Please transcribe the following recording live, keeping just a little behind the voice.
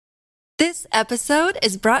This episode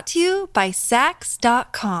is brought to you by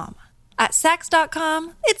Sax.com. At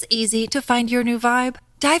Sax.com, it's easy to find your new vibe.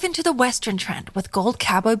 Dive into the Western trend with gold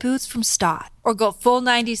cowboy boots from Stott, or go full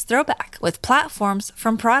 90s throwback with platforms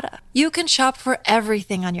from Prada. You can shop for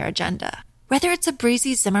everything on your agenda, whether it's a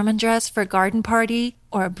breezy Zimmermann dress for a garden party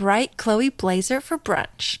or a bright Chloe blazer for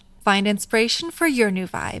brunch. Find inspiration for your new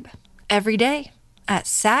vibe every day at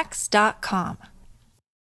Sax.com.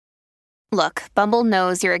 Look, Bumble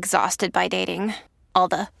knows you're exhausted by dating. All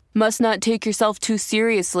the, must not take yourself too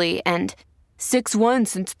seriously, and 6'1"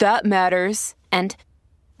 since that matters, and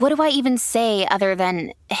what do I even say other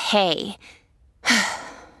than, hey?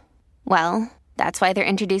 Well, that's why they're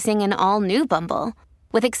introducing an all-new Bumble,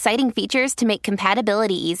 with exciting features to make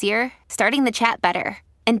compatibility easier, starting the chat better,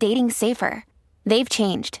 and dating safer. They've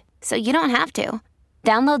changed, so you don't have to.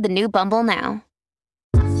 Download the new Bumble now.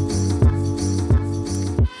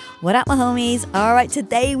 What up, my homies? All right,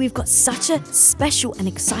 today we've got such a special and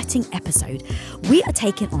exciting episode. We are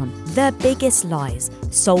taking on the biggest lies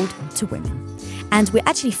sold to women. And we're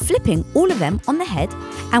actually flipping all of them on the head,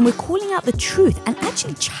 and we're calling out the truth and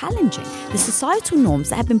actually challenging the societal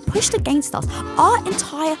norms that have been pushed against us our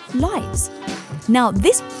entire lives. Now,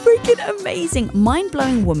 this freaking amazing,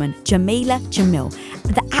 mind-blowing woman, Jamil,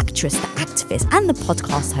 the actress, the activist, and the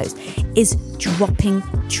podcast host, is dropping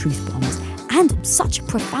truth bombs and such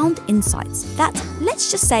profound insights that,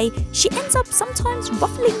 let's just say, she ends up sometimes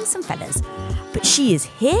ruffling some feathers. But she is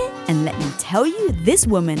here, and let me tell you, this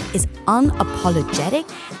woman is unapologetic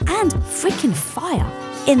and freaking fire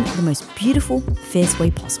in the most beautiful, fierce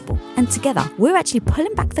way possible. And together, we're actually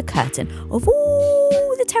pulling back the curtain of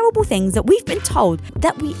all the terrible things that we've been told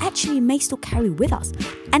that we actually may still carry with us.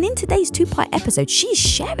 And in today's two-part episode, she's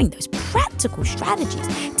sharing those practical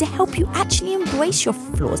strategies to help you actually embrace your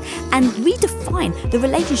flaws and redefine the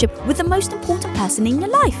relationship with the most important person in your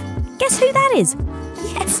life. Guess who that is?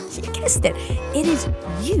 Yes, you guessed it. It is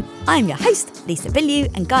you. I'm your host, Lisa Villieu,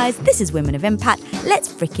 and guys, this is Women of Impact.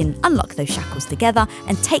 Let's freaking unlock those shackles together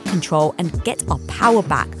and take control and get our power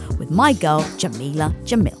back with my girl,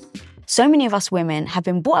 Jamil. So many of us women have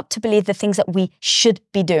been brought up to believe the things that we should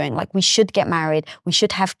be doing, like we should get married, we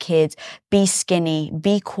should have kids, be skinny,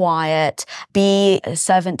 be quiet, be a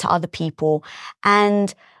servant to other people.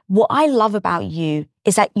 And what I love about you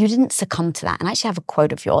is that you didn't succumb to that. And I actually have a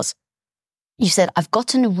quote of yours. You said, I've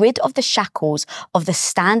gotten rid of the shackles of the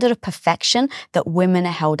standard of perfection that women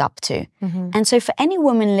are held up to. Mm-hmm. And so for any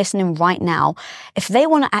woman listening right now, if they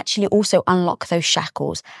want to actually also unlock those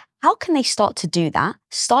shackles, how can they start to do that?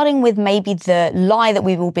 Starting with maybe the lie that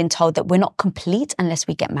we've all been told that we're not complete unless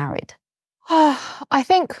we get married. I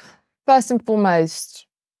think first and foremost,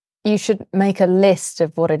 you should make a list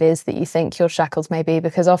of what it is that you think your shackles may be,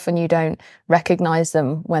 because often you don't recognize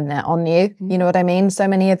them when they're on you. You know what I mean? So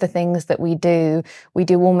many of the things that we do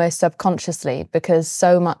almost subconsciously, because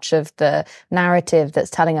so much of the narrative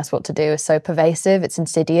that's telling us what to do is so pervasive. It's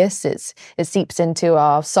insidious. It seeps into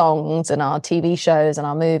our songs and our TV shows and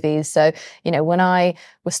our movies. So, you know, when I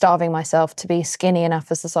was starving myself to be skinny enough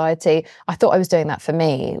for society, I thought I was doing that for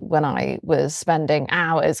me. When I was spending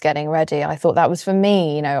hours getting ready, I thought that was for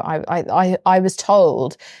me. You know, I was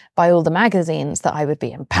told by all the magazines that I would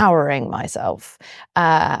be empowering myself.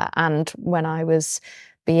 And when I was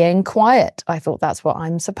being quiet, I thought that's what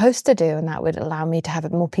I'm supposed to do, and that would allow me to have a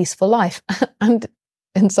more peaceful life. And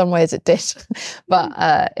in some ways it did.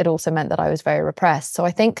 But it also meant that I was very repressed. So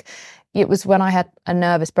I think it was when I had a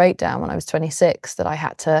nervous breakdown when I was 26 that I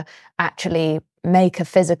had to actually make a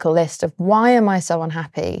physical list of, why am I so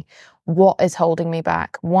unhappy? What is holding me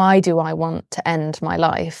back? Why do I want to end my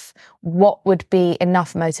life? What would be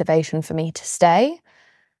enough motivation for me to stay?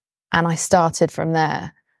 And I started from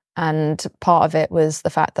there. And part of it was the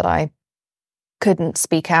fact that I couldn't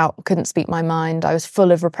speak out, couldn't speak my mind. I was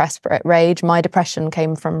full of repressed rage. My depression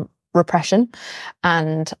came from repression.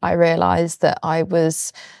 And I realized that I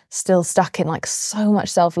was still stuck in like so much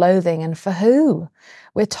self-loathing. And for who?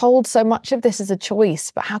 We're told so much of this is a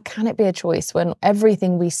choice, but how can it be a choice when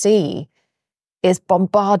everything we see is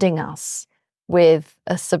bombarding us with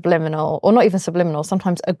a subliminal, or not even subliminal,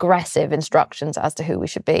 sometimes aggressive instructions as to who we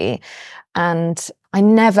should be? And I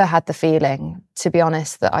never had the feeling, to be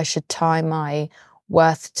honest, that I should tie my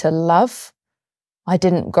worth to love. I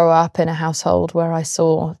didn't grow up in a household where I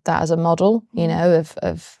saw that as a model, you know,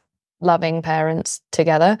 of loving parents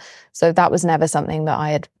together. So that was never something that I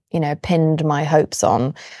had, you know, pinned my hopes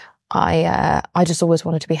on. I just always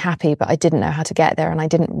wanted to be happy, but I didn't know how to get there. And I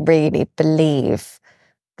didn't really believe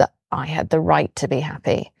that I had the right to be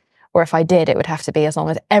happy. Or if I did, it would have to be as long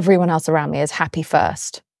as everyone else around me is happy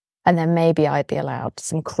first. And then maybe I'd be allowed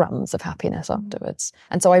some crumbs of happiness afterwards.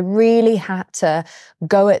 And so I really had to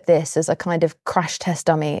go at this as a kind of crash test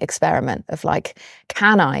dummy experiment of like,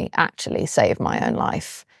 can I actually save my own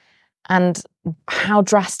life? And how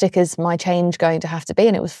drastic is my change going to have to be?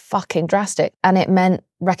 And it was fucking drastic. And it meant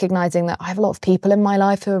recognizing that I have a lot of people in my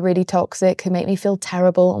life who are really toxic, who make me feel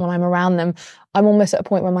terrible. And when I'm around them, I'm almost at a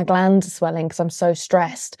point where my glands are swelling because I'm so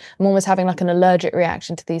stressed. I'm almost having like an allergic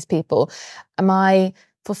reaction to these people. Am I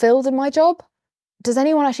fulfilled in my job? Does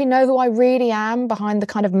anyone actually know who I really am behind the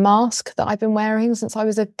kind of mask that I've been wearing since I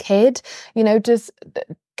was a kid? You know,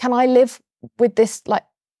 can I live with this like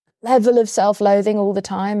level of self-loathing all the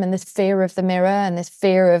time, and this fear of the mirror, and this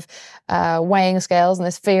fear of weighing scales, and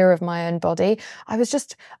this fear of my own body? I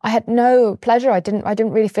had no pleasure. I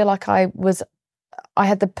didn't really feel like I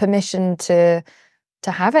had the permission to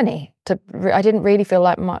have any. I didn't really feel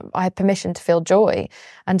like I had permission to feel joy.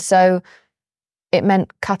 And so it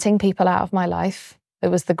meant cutting people out of my life. It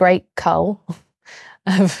was the great cull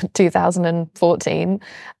of 2014,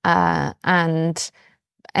 and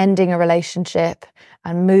ending a relationship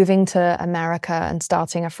and moving to America and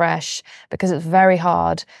starting afresh, because it's very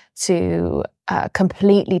hard to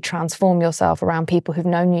completely transform yourself around people who've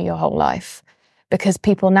known you your whole life, because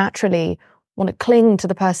people naturally want to cling to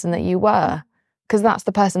the person that you were, because that's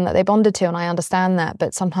the person that they bonded to. And I understand that,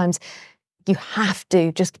 but sometimes you have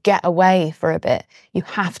to just get away for a bit. You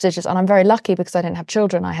have to and I'm very lucky because I didn't have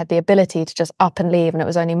children. I had the ability to just up and leave, and it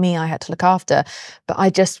was only me I had to look after. But I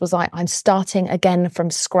just was like, I'm starting again from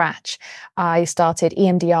scratch. I started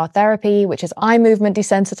EMDR therapy, which is eye movement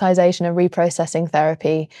desensitization and reprocessing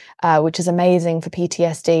therapy, which is amazing for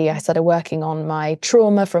PTSD. I started working on my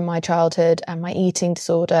trauma from my childhood and my eating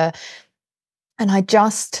disorder. And I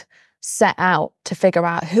just set out to figure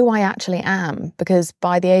out who I actually am, because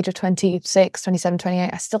by the age of 26, 27, 28,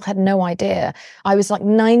 I still had no idea. I was like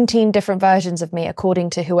 19 different versions of me according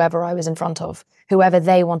to whoever I was in front of, whoever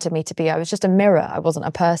they wanted me to be. I was just a mirror. I wasn't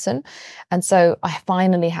a person. And so I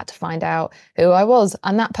finally had to find out who I was.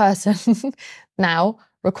 And that person now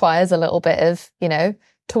requires a little bit of,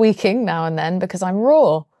 tweaking now and then, because I'm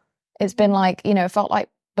raw. It's been like, it felt like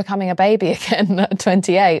becoming a baby again at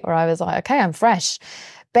 28, where I was like, okay, I'm fresh.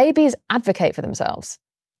 Babies advocate for themselves.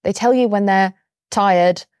 They tell you when they're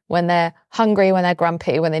tired, when they're hungry, when they're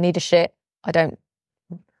grumpy, when they need a shit. I don't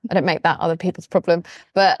make that other people's problem,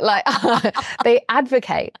 but like they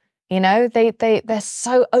advocate, they're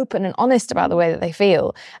so open and honest about the way that they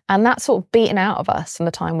feel. And that's sort of beaten out of us from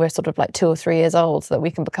the time we're sort of like 2 or 3 years old, so that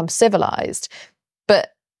we can become civilized.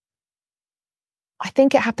 But I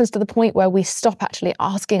think it happens to the point where we stop actually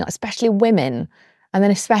asking, especially women, and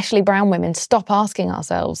then especially brown women, stop asking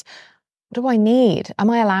ourselves, what do I need? Am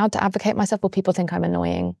I allowed to advocate myself? Will people think I'm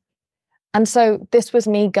annoying? And so this was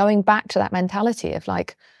me going back to that mentality of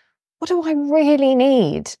like, what do I really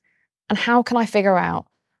need? And how can I figure out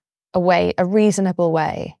a reasonable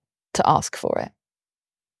way to ask for it?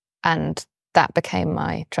 And that became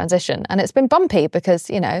my transition. And it's been bumpy because,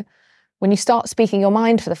 when you start speaking your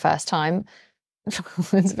mind for the first time,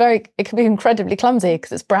 it can be incredibly clumsy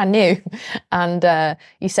because it's brand new, and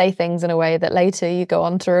you say things in a way that later you go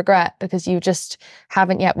on to regret because you just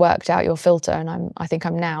haven't yet worked out your filter. And I think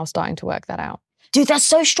I'm now starting to work that out. Dude, that's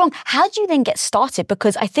so strong. How do you then get started?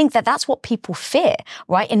 Because I think that's what people fear,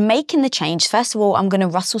 right? In making the change, first of all, I'm going to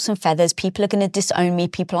rustle some feathers. People are going to disown me.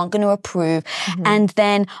 People aren't going to approve. Mm-hmm. And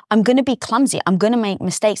then I'm going to be clumsy. I'm going to make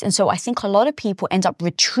mistakes. And so I think a lot of people end up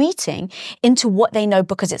retreating into what they know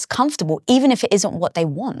because it's comfortable, even if it isn't what they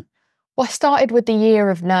want. Well, I started with the year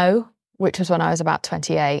of no, which was when I was about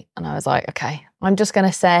 28. And I was like, okay, I'm just going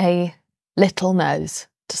to say little no's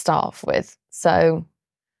to start off with. So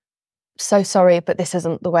sorry, but this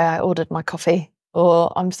isn't the way I ordered my coffee.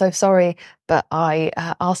 Or I'm so sorry, but I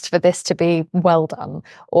asked for this to be well done.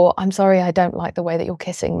 Or I'm sorry, I don't like the way that you're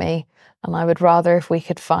kissing me. And I would rather if we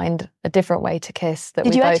could find a different way to kiss that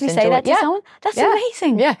we both enjoy. Did you actually say that to someone? That's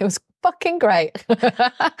amazing. Yeah, it was fucking great.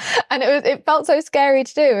 And it felt so scary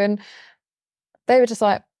to do. And they were just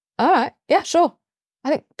like, all right, yeah, sure. I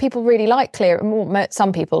think people really like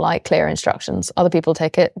some people like clear instructions. Other people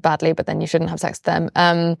take it badly, but then you shouldn't have sex with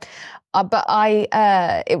them.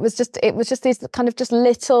 It was just these kind of just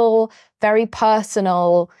little, very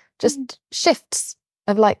personal, just shifts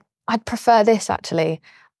of like, I'd prefer this actually,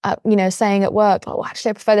 saying at work, oh, actually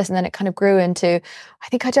I prefer this. And then it kind of grew into, I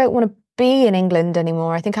think I don't want to be in England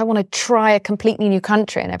anymore. I think I want to try a completely new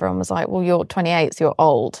country. And everyone was like, well, you're 28, so you're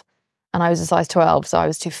old. And I was a size 12, so I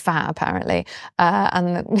was too fat apparently,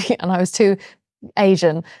 and I was too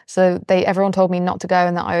Asian. So everyone told me not to go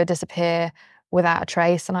and that I would disappear without a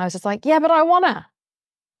trace. And I was just like, yeah, but I wanna.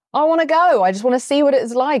 I want to go. I just want to see what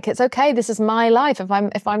it's like. It's okay. This is my life. If I'm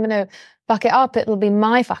going to fuck it up, it'll be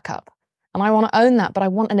my fuck up. And I want to own that, but I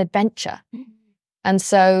want an adventure. And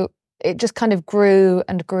so it just kind of grew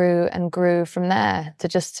and grew and grew from there, to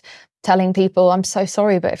just telling people, I'm so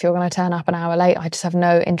sorry, but if you're going to turn up an hour late, I just have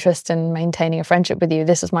no interest in maintaining a friendship with you.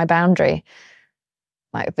 This is my boundary.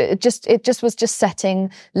 Like, it just was just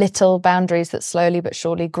setting little boundaries that slowly but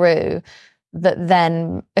surely grew, that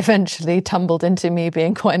then eventually tumbled into me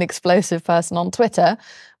being quite an explosive person on Twitter,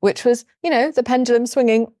 which was, the pendulum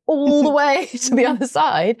swinging all the way to the other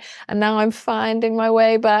side. And now I'm finding my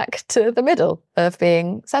way back to the middle of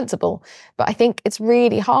being sensible. But I think it's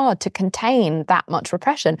really hard to contain that much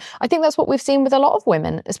repression. I think that's what we've seen with a lot of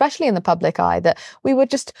women, especially in the public eye, that we were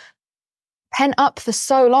just pent up for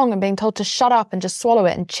so long and being told to shut up and just swallow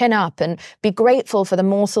it and chin up and be grateful for the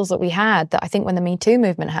morsels that we had, that I think when the Me Too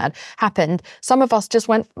movement had happened, some of us just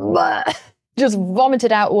went, just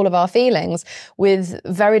vomited out all of our feelings with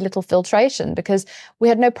very little filtration, because we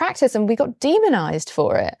had no practice and we got demonized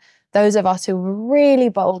for it. Those of us who were really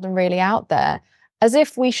bold and really out there, as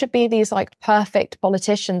if we should be these like perfect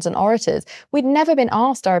politicians and orators. We'd never been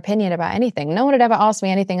asked our opinion about anything. No one had ever asked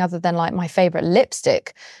me anything other than like my favorite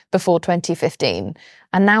lipstick before 2015.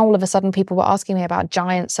 And now all of a sudden people were asking me about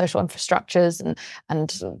giant social infrastructures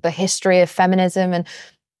and the history of feminism. And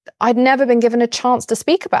I'd never been given a chance to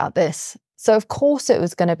speak about this. So of course it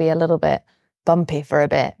was going to be a little bit bumpy for a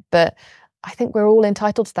bit, but I think we're all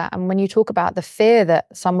entitled to that. And when you talk about the fear that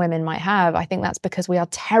some women might have, I think that's because we are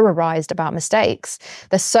terrorized about mistakes.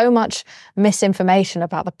 There's so much misinformation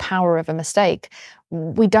about the power of a mistake.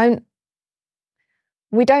 We don't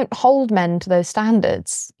hold men to those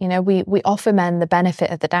standards. We offer men the benefit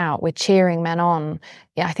of the doubt. We're cheering men on.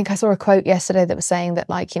 Yeah, I think I saw a quote yesterday that was saying that,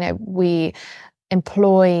 like, we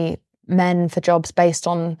employ men for jobs based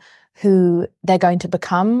on who they're going to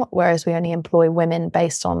become, whereas we only employ women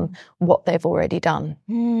based on what they've already done.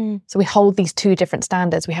 So we hold these two different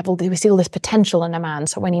standards. We see all this potential in a man.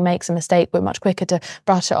 So when he makes a mistake, we're much quicker to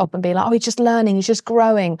brush it up and be like, oh, he's just learning, he's just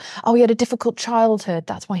growing. Oh, he had a difficult childhood,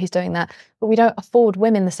 that's why he's doing that. But we don't afford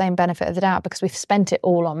women the same benefit of the doubt because we've spent it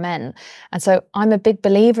all on men. And so I'm a big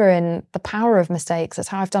believer in the power of mistakes. It's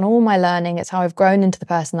how I've done all my learning. It's how I've grown into the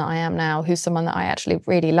person that I am now, who's someone that I actually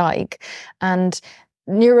really like. And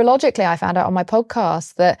neurologically, I found out on my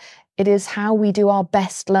podcast that it is how we do our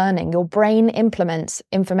best learning. Your brain implements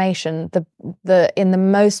information in the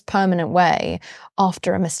most permanent way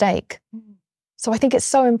after a mistake. So I think it's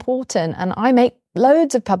so important. And I make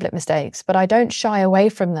loads of public mistakes, but I don't shy away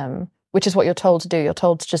from them, which is what you're told to do. You're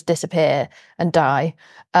told to just disappear and die.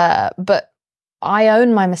 But I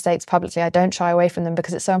own my mistakes publicly. I don't shy away from them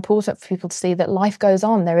because it's so important for people to see that life goes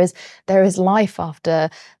on. There is life after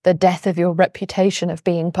the death of your reputation of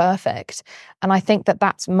being perfect. And I think that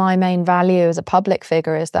that's my main value as a public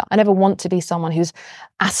figure, is that I never want to be someone who's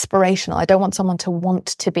aspirational. I don't want someone to want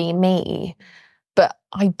to be me, but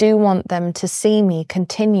I do want them to see me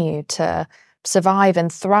continue to survive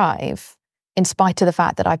and thrive in spite of the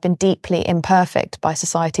fact that I've been deeply imperfect by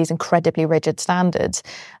society's incredibly rigid standards,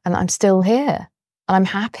 and I'm still here and I'm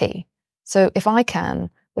happy. So if I can,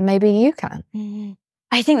 then maybe you can.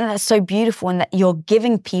 I think that that's so beautiful, and that you're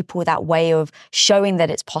giving people that way of showing that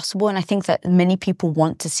it's possible. And I think that many people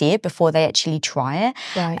want to see it before they actually try it.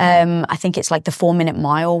 Right. I think it's like the 4-minute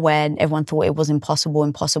mile, when everyone thought it was impossible,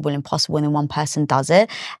 and then one person does it.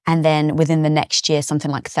 And then within the next year,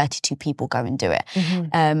 something like 32 people go and do it.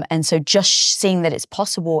 And so just seeing that it's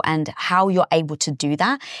possible and how you're able to do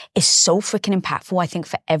that is so freaking impactful, I think,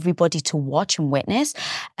 for everybody to watch and witness.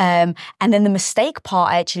 And then the mistake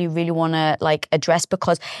part, I actually really want to address,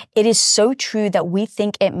 because it is so true that we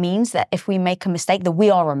think it means that if we make a mistake, that we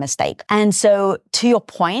are a mistake. And so to your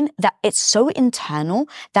point, that it's so internal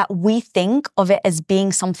that we think of it as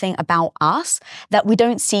being something about us, that we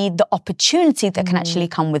don't see the opportunity that can actually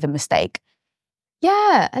come with a mistake.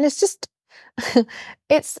 Yeah, and it's just,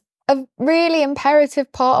 it's a really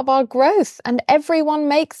imperative part of our growth, and everyone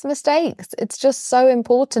makes mistakes. It's just so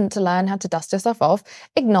important to learn how to dust yourself off,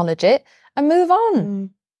 acknowledge it, and move on.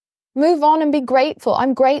 Move on and be grateful.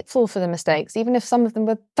 I'm grateful for the mistakes, even if some of them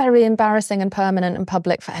were very embarrassing and permanent and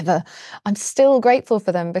public forever. I'm still grateful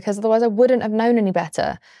for them, because otherwise I wouldn't have known any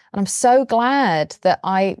better. And I'm so glad that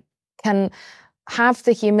I can have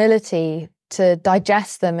the humility to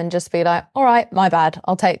digest them and just be like, all right, my bad.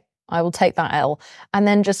 I will take that L, and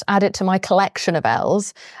then just add it to my collection of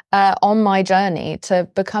L's on my journey to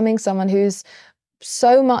becoming someone who's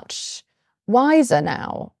so much wiser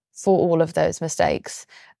now for all of those mistakes.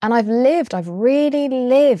 And I've really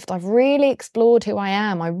explored who I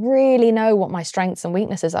am. I really know what my strengths and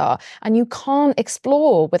weaknesses are. And you can't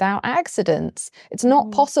explore without accidents. It's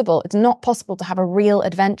not possible. It's not possible to have a real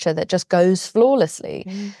adventure that just goes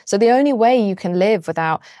flawlessly. So the only way you can live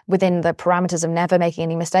within the parameters of never making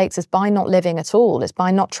any mistakes is by not living at all. It's by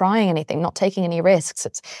not trying anything, not taking any risks.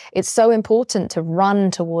 It's so important to run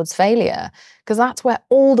towards failure, because that's where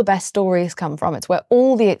all the best stories come from. It's where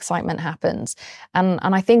all the excitement happens. And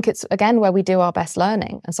I think it's, again, where we do our best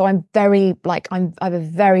learning. And so I have a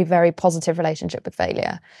very, very positive relationship with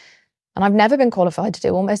failure. And I've never been qualified to do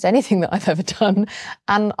almost anything that I've ever done.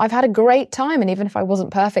 And I've had a great time. And even if I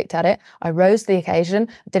wasn't perfect at it, I rose to the occasion,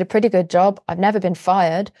 did a pretty good job. I've never been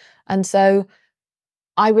fired. And so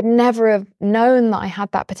I would never have known that I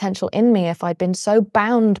had that potential in me if I'd been so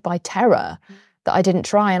bound by terror that I didn't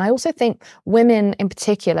try. And I also think women in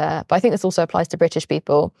particular, but I think this also applies to British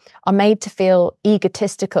people, are made to feel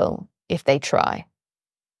egotistical if they try,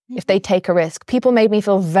 if they take a risk. People made me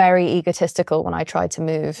feel very egotistical when I tried to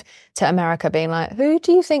move to America, being like, who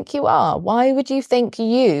do you think you are? Why would you think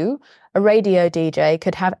you, a radio DJ,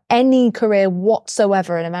 could have any career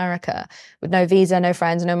whatsoever in America with no visa, no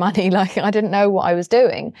friends, no money? Like, I didn't know what I was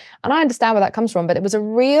doing. And I understand where that comes from, but it was a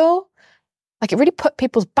real, it really put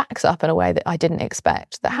people's backs up in a way that I didn't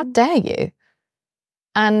expect. That how dare you?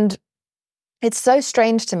 And it's so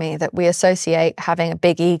strange to me that we associate having a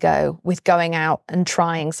big ego with going out and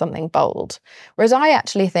trying something bold. Whereas I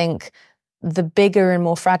actually think the bigger and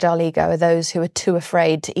more fragile ego are those who are too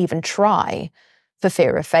afraid to even try for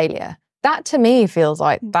fear of failure. That to me feels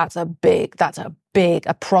like that's a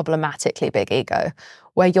problematically big ego,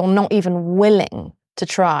 where you're not even willing to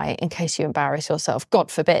try in case you embarrass yourself,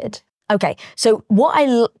 God forbid. Okay, so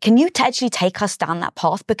can you actually take us down that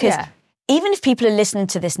path? Because even if people are listening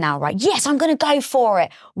to this now, right? Yes, I'm going to go for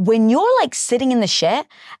it. When you're like sitting in the shit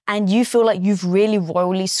and you feel like you've really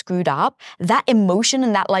royally screwed up, that emotion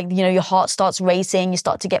and that, like, you know, your heart starts racing, you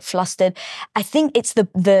start to get flustered. I think it's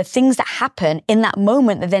the things that happen in that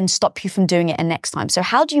moment that then stop you from doing it next time. So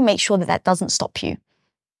how do you make sure that that doesn't stop you?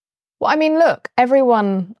 Well, I mean, look, I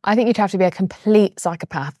think you'd have to be a complete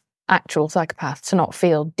actual psychopath to not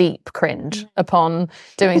feel deep cringe upon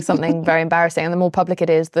doing something very embarrassing. And the more public it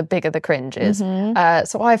is, the bigger the cringe is.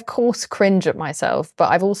 So I, of course, cringe at myself, but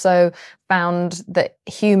I've also found that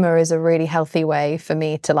humor is a really healthy way for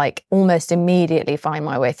me to like almost immediately find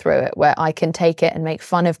my way through it, where I can take it and make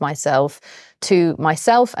fun of myself to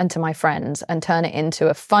myself and to my friends and turn it into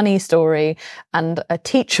a funny story and a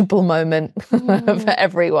teachable moment for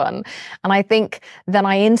everyone. And I think then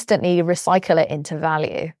I instantly recycle it into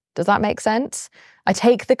value. Does that make sense? I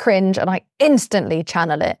take the cringe and I instantly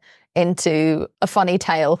channel it into a funny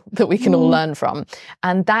tale that we can all learn from.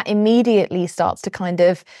 And that immediately starts to kind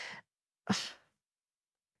of,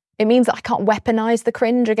 it means that I can't weaponize the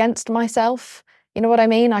cringe against myself. You know what I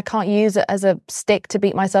mean? I can't use it as a stick to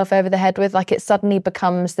beat myself over the head with. Like, it suddenly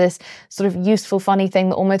becomes this sort of useful, funny thing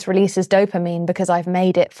that almost releases dopamine because I've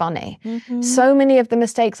made it funny. So many of the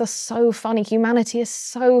mistakes are so funny. Humanity is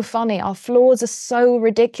so funny. Our flaws are so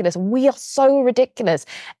ridiculous. We are so ridiculous.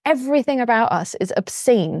 Everything about us is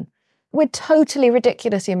obscene. We're totally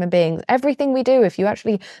ridiculous human beings. Everything we do, if you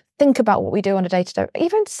actually think about what we do on a day-to-day,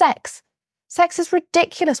 even sex. Sex is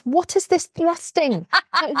ridiculous. What is this thrusting?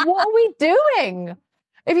 Like, what are we doing?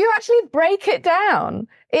 If you actually break it down,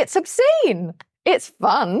 it's obscene. It's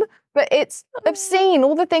fun, but it's obscene.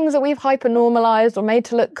 All the things that we've hyper-normalized or made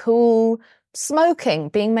to look cool, smoking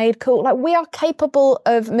being made cool. Like, we are capable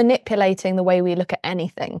of manipulating the way we look at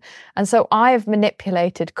anything. And so I've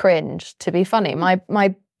manipulated cringe to be funny.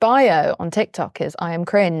 My bio on TikTok is, I am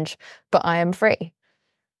cringe, but I am free.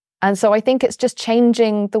 And so I think it's just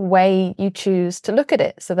changing the way you choose to look at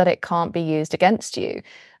it so that it can't be used against you.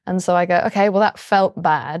 And so I go, okay, well, that felt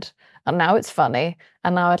bad. And now it's funny.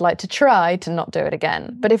 And now I'd like to try to not do it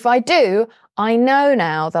again. But if I do, I know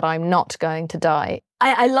now that I'm not going to die.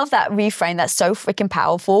 I love that reframe. That's so freaking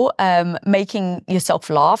powerful. Making yourself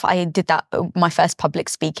laugh. I did that my first public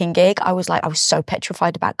speaking gig. I was so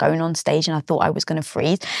petrified about going on stage and I thought I was going to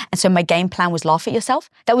freeze. And so my game plan was laugh at yourself.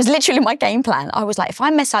 That was literally my game plan. I was like, if I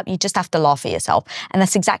mess up, you just have to laugh at yourself. And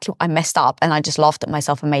that's exactly what I messed up. And I just laughed at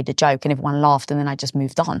myself and made a joke and everyone laughed and then I just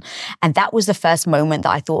moved on. And that was the first moment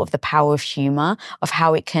that I thought of the power of humor, of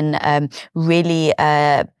how it can really...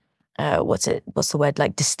 what's the word,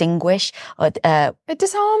 like distinguish? It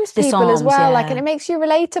disarms people as well, yeah. Like, and it makes you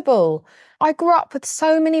relatable. I grew up with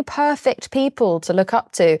so many perfect people to look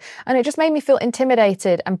up to, and it just made me feel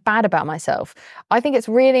intimidated and bad about myself. I think it's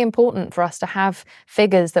really important for us to have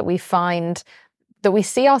figures that we find that we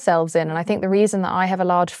see ourselves in. And I think the reason that I have a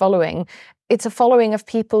large following it's a following of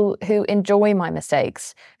people who enjoy my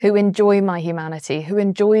mistakes, who enjoy my humanity, who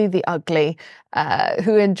enjoy the ugly,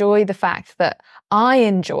 who enjoy the fact that I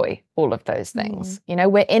enjoy all of those things. You know,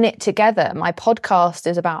 we're in it together. My podcast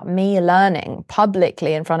is about me learning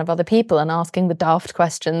publicly in front of other people and asking the daft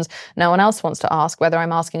questions no one else wants to ask, whether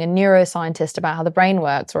I'm asking a neuroscientist about how the brain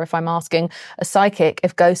works or if I'm asking a psychic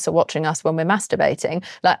if ghosts are watching us when we're masturbating.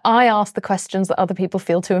 Like, I ask the questions that other people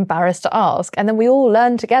feel too embarrassed to ask, and then we all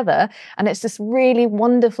learn together. And it's this really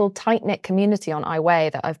wonderful, tight-knit community on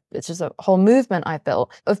iWay that it's just a whole movement I've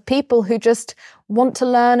built of people who just want to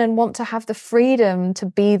learn and want to have the freedom to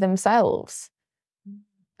be themselves.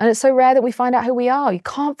 And it's so rare that we find out who we are. You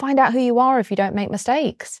can't find out who you are if you don't make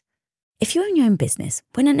mistakes. If you own your own business,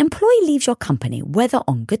 when an employee leaves your company, whether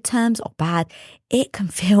on good terms or bad, it can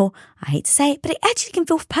feel, I hate to say it, but it actually can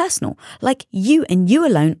feel personal, like you and you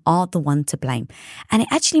alone are the one to blame. And it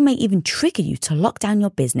actually may even trigger you to lock down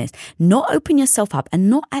your business, not open yourself up, and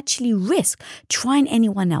not actually risk trying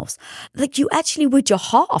anyone else. Like you actually would your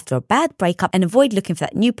heart after a bad breakup and avoid looking for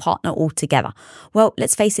that new partner altogether. Well,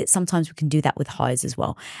 let's face it, sometimes we can do that with hires as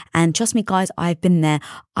well. And trust me, guys, I've been there.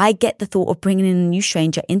 I get the thought of bringing in a new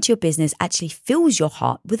stranger into your business actually fills your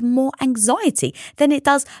heart with more anxiety than it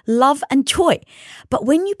does love and joy. But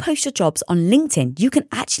when you post your jobs on LinkedIn, you can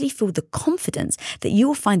actually feel the confidence that you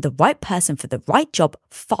will find the right person for the right job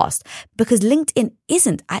fast, because LinkedIn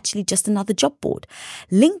isn't actually just another job board.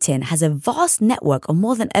 LinkedIn has a vast network of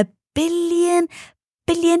more than a billion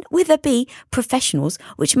with a B professionals,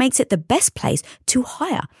 which makes it the best place to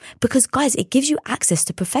hire. Because guys, it gives you access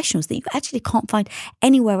to professionals that you actually can't find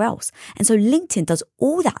anywhere else. And so LinkedIn does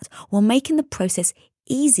all that while making the process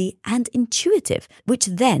easy and intuitive, which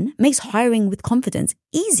then makes hiring with confidence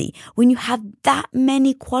easy when you have that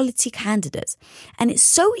many quality candidates. And it's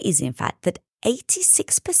so easy, in fact, that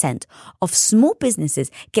 86% of small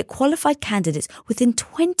businesses get qualified candidates within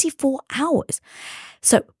 24 hours.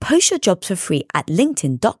 So post your jobs for free at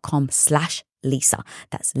linkedin.com/Lisa.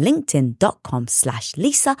 That's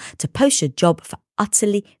linkedin.com/Lisa to post your job for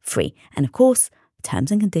utterly free. And of course,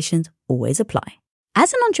 terms and conditions always apply.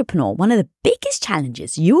 As an entrepreneur, one of the biggest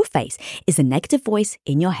challenges you will face is the negative voice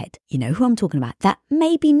in your head. You know who I'm talking about. That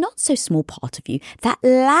maybe not so small part of you that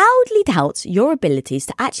loudly doubts your abilities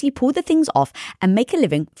to actually pull the things off and make a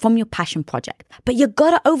living from your passion project. But you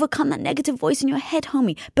gotta overcome that negative voice in your head,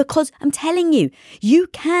 homie, because I'm telling you, you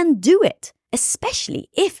can do it. Especially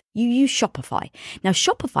if you use Shopify. Now,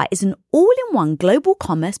 Shopify is an all-in-one global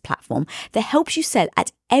commerce platform that helps you sell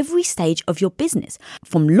at every stage of your business.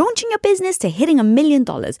 From launching your business to hitting $1 million,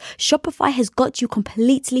 Shopify has got you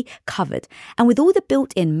completely covered. And with all the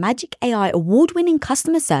built-in Magic AI award-winning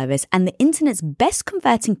customer service and the internet's best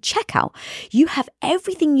converting checkout, you have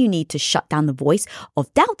everything you need to shut down the voice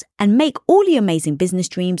of doubt and make all your amazing business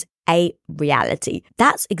dreams a reality.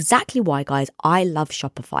 That's exactly why, guys, I love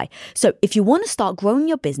Shopify. So if you want to start growing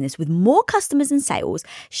your business with more customers and sales,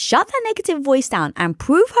 shut that negative voice down and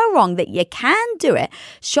prove her wrong that you can do it,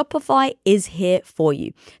 Shopify is here for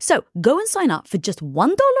you. So go and sign up for just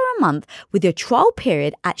 $1 a month with your trial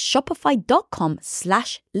period at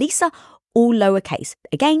shopify.com/Lisa, all lowercase.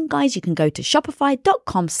 Again, guys, you can go to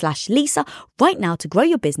shopify.com/Lisa right now to grow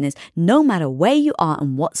your business no matter where you are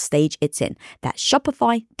and what stage it's in. That's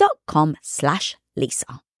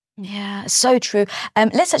shopify.com/Lisa. Yeah, so true.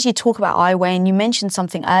 Let's actually talk about iWay. And you mentioned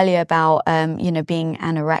something earlier about, being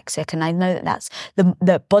anorexic. And I know that that's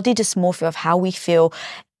the body dysmorphia of how we feel.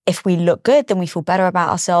 If we look good, then we feel better about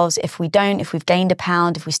ourselves. If we don't, if we've gained a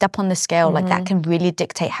pound, if we step on the scale, like that can really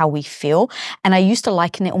dictate how we feel. And I used to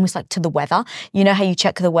liken it almost like to the weather. You know how you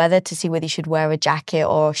check the weather to see whether you should wear a jacket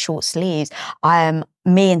or short sleeves?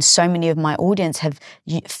 Me and so many of my audience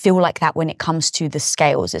feel like that when it comes to the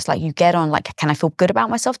scales. It's like you get on, like, can I feel good about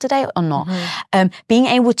myself today or not? Being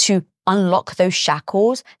able to unlock those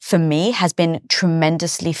shackles for me has been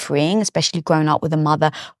tremendously freeing, especially growing up with a mother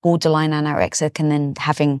borderline anorexic and then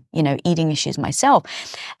having, eating issues myself.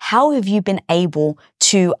 How have you been able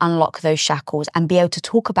to unlock those shackles and be able to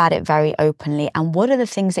talk about it very openly? And what are the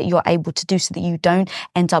things that you're able to do so that you don't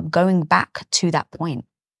end up going back to that point?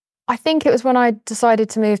 I think it was when I decided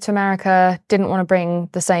to move to America, didn't want to bring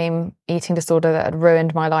the same eating disorder that had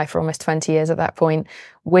ruined my life for almost 20 years at that point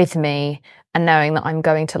with me, and knowing that I'm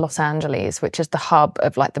going to Los Angeles, which is the hub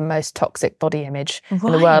of like the most toxic body image in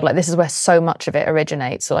the world. Like this is where so much of it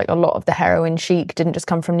originates. So like a lot of the heroin chic didn't just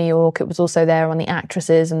come from New York. It was also there on the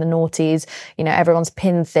actresses and the naughties. Everyone's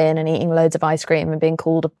pin thin and eating loads of ice cream and being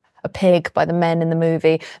called a pig by the men in the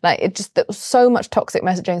movie. Like, there was so much toxic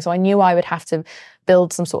messaging. So I knew I would have to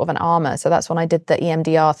build some sort of an armor. So that's when I did the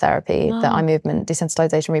EMDR therapy, the eye movement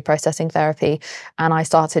desensitization reprocessing therapy. And I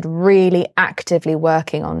started really actively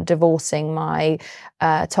working on divorcing my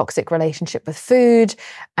toxic relationship with food.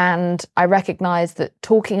 And I recognized that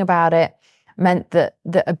talking about it meant that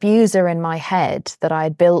the abuser in my head that I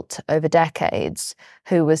had built over decades,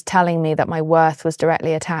 who was telling me that my worth was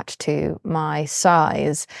directly attached to my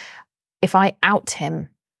size, if I out him,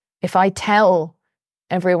 if I tell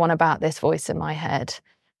everyone about this voice in my head,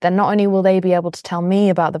 then not only will they be able to tell me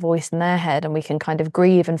about the voice in their head and we can kind of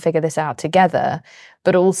grieve and figure this out together,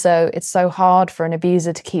 but also it's so hard for an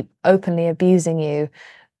abuser to keep openly abusing you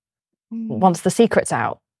once the secret's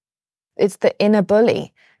out. It's the inner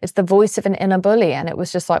bully. It's the voice of an inner bully. And it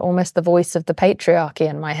was just like almost the voice of the patriarchy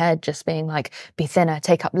in my head, just being like, be thinner,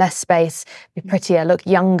 take up less space, be prettier, look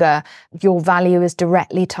younger. Your value is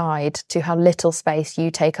directly tied to how little space you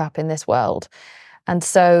take up in this world. And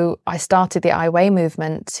so I started the I Weigh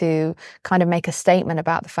movement to kind of make a statement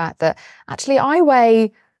about the fact that actually I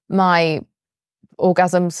weigh my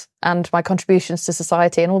orgasms and my contributions to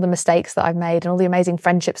society and all the mistakes that I've made and all the amazing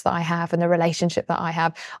friendships that I have and the relationship that I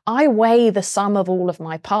have. I weigh the sum of all of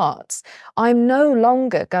my parts. I'm no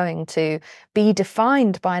longer going to be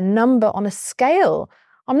defined by a number on a scale.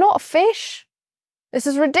 I'm not a fish. This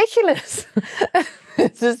is ridiculous.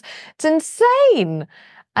 It's insane.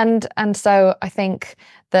 And so I think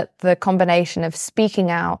that the combination of speaking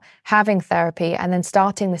out, having therapy, and then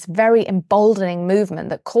starting this very emboldening movement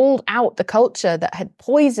that called out the culture that had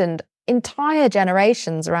poisoned entire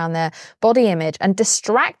generations around their body image and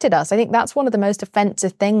distracted us. I think that's one of the most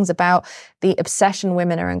offensive things about the obsession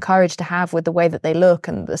women are encouraged to have with the way that they look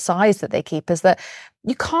and the size that they keep, is that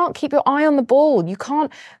you can't keep your eye on the ball.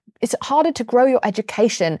 It's harder to grow your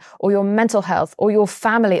education or your mental health or your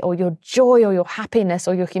family or your joy or your happiness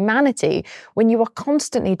or your humanity when you are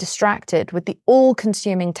constantly distracted with the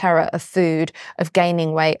all-consuming terror of food, of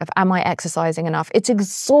gaining weight, of am I exercising enough? It's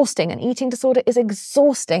exhausting. An eating disorder is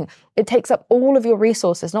exhausting. It takes up all of your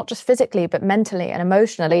resources, not just physically, but mentally and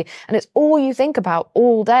emotionally. And it's all you think about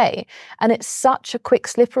all day. And it's such a quick,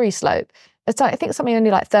 slippery slope. I think something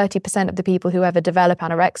only like 30% of the people who ever develop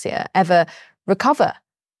anorexia ever recover.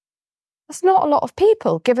 That's not a lot of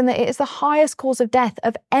people, given that it is the highest cause of death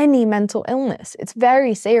of any mental illness. It's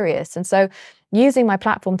very serious. And so using my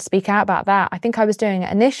platform to speak out about that, I think I was doing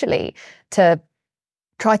it initially to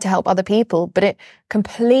try to help other people, but it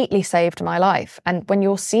completely saved my life. And when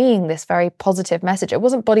you're seeing this very positive message, it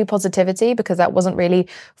wasn't body positivity, because that wasn't really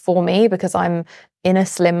for me, because I'm in a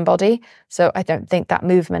slim body. So I don't think that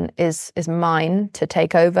movement is mine to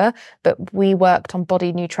take over, but we worked on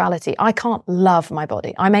body neutrality. I can't love my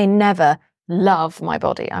body. I may never love my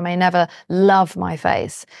body. I may never love my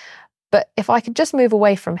face. But if I could just move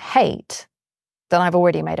away from hate, then I've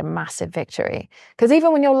already made a massive victory. Because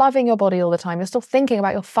even when you're loving your body all the time, you're still thinking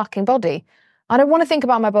about your fucking body. I don't want to think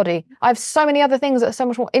about my body. I have so many other things that are so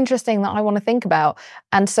much more interesting that I want to think about.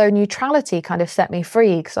 And so neutrality kind of set me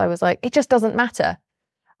free, because I was like, it just doesn't matter.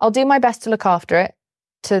 I'll do my best to look after it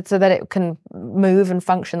so that it can move and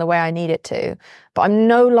function the way I need it to. But I'm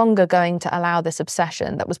no longer going to allow this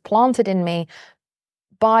obsession that was planted in me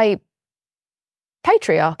by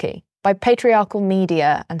patriarchy, by patriarchal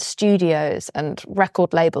media and studios and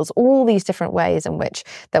record labels, all these different ways in which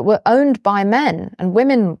that were owned by men, and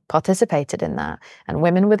women participated in that. And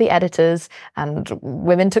women were the editors, and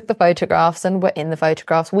women took the photographs and were in the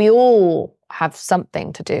photographs. We all have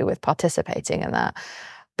something to do with participating in that.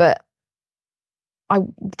 But I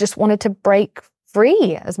just wanted to break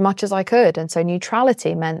free as much as I could. And so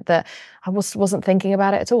neutrality meant that I wasn't thinking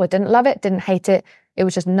about it at all. I didn't love it, didn't hate it. It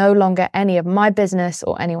was just no longer any of my business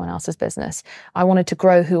or anyone else's business. I wanted to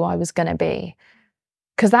grow who I was going to be,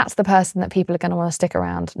 because that's the person that people are going to want to stick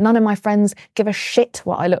around. None of my friends give a shit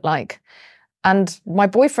what I look like. And my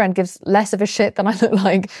boyfriend gives less of a shit than I look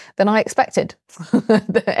like than I expected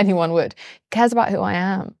that anyone would. He cares about who I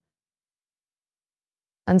am.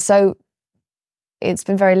 And so it's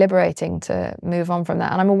been very liberating to move on from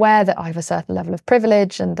that. And I'm aware that I have a certain level of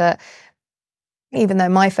privilege, and that even though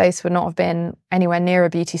my face would not have been anywhere near a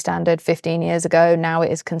beauty standard 15 years ago, now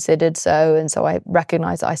it is considered so. And so I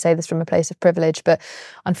recognize that I say this from a place of privilege. But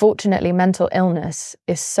unfortunately, mental illness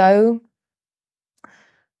is so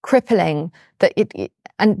crippling that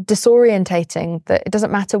and disorientating that it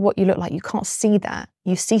doesn't matter what you look like. You can't see that.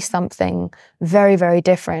 You see something very, very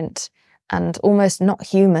different and almost not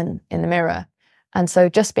human in the mirror. And so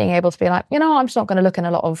just being able to be like, I'm just not going to look in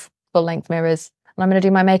a lot of full-length mirrors. And I'm going to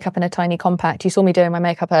do my makeup in a tiny compact. You saw me doing my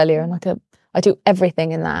makeup earlier, and I do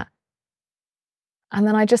everything in that. And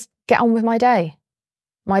then I just get on with my day.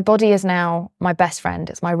 My body is now my best friend.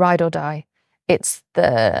 It's my ride or die. It's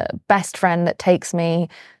the best friend that takes me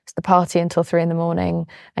to the party until 3 a.m.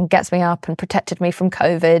 and gets me up and protected me from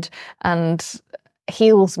COVID and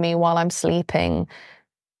heals me while I'm sleeping.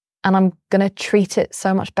 And I'm going to treat it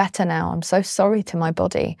so much better now. I'm so sorry to my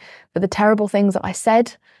body for the terrible things that I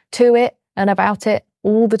said to it and about it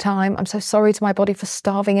all the time. I'm so sorry to my body for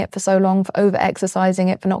starving it for so long, for over-exercising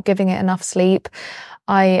it, for not giving it enough sleep.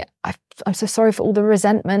 I'm so sorry for all the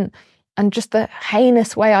resentment and just the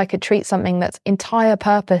heinous way I could treat something that's entire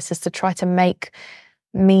purpose is to try to make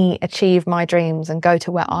me achieve my dreams and go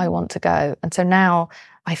to where I want to go. And so now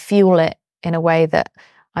I fuel it in a way that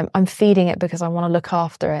I'm feeding it because I want to look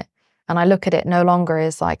after it. And I look at it no longer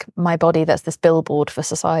as like my body that's this billboard for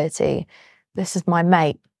society. This is my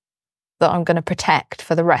mate that I'm going to protect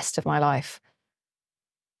for the rest of my life.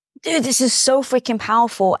 Dude, this is so freaking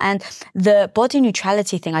powerful. And the body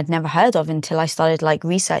neutrality thing I'd never heard of until I started like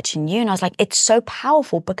researching you. And I was like, it's so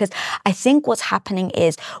powerful because I think what's happening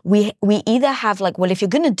is we either have like, well, if you're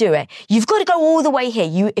going to do it, you've got to go all the way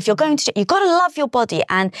here. If you're going to, you've got to love your body.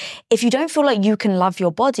 And if you don't feel like you can love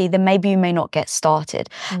your body, then maybe you may not get started.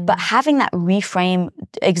 But having that reframe,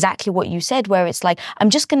 exactly what you said, where it's like,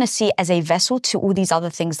 I'm just going to see it as a vessel to all these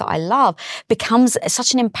other things that I love, becomes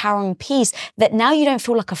such an empowering piece that now you don't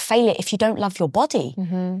feel like a failure if you don't love your body.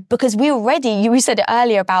 Because we said it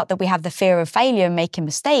earlier about that we have the fear of failure and making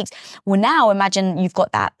mistakes. Well, now imagine you've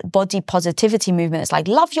got that body positivity movement. It's like,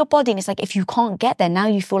 love your body. And it's like, if you can't get there, now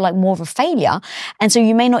you feel like more of a failure. And so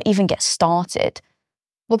you may not even get started.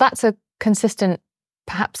 Well, that's a consistent,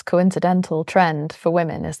 perhaps coincidental trend for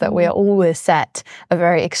women, is that we are always set a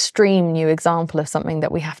very extreme new example of something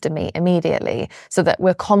that we have to meet immediately, so that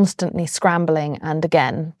we're constantly scrambling and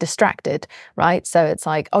again distracted, right? So it's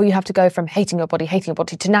like, oh, you have to go from hating your body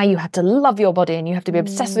to now you have to love your body and you have to be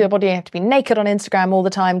obsessed with your body, you have to be naked on Instagram all the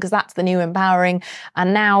time because that's the new empowering.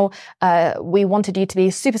 And now we wanted you to be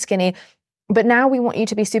super skinny, but now we want you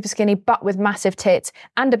to be super skinny, but with massive tits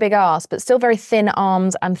and a big ass, but still very thin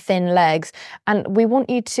arms and thin legs. And we want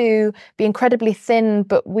you to be incredibly thin,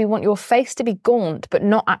 but we want your face to be gaunt, but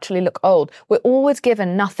not actually look old. We're always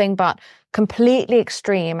given nothing but completely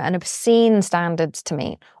extreme and obscene standards to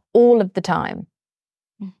meet all of the time.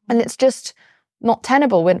 And it's just not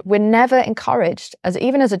tenable. We're never encouraged,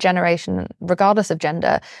 even as a generation, regardless of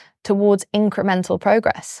gender, towards incremental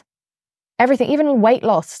progress. Everything, even weight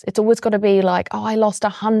loss, it's always got to be like, oh, I lost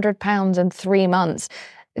 100 pounds in 3 months.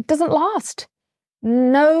 It doesn't last.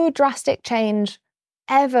 No drastic change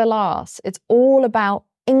ever lasts. It's all about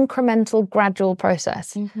incremental, gradual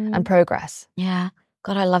process and progress. Yeah.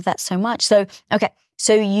 God, I love that so much. So, okay.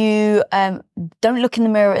 So you don't look in the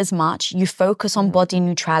mirror as much. You focus on body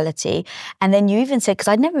neutrality. And then you even said, because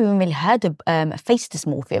I'd never even really heard of face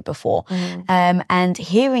dysmorphia before. And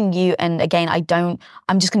hearing you, and again,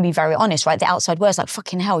 I'm just going to be very honest, right? The outside world's like,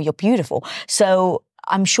 fucking hell, you're beautiful. So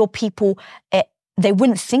I'm sure people, they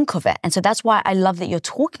wouldn't think of it. And so that's why I love that you're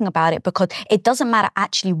talking about it, because it doesn't matter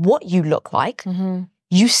actually what you look like.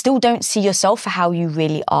 You still don't see yourself for how you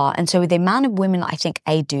really are. And so the amount of women, I think,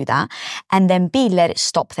 A, do that, and then B, let it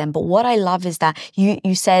stop them. But what I love is that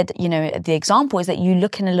you said, you know, the example is that you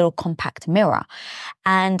look in a little compact mirror,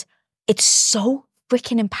 and it's so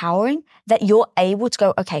freaking empowering that you're able to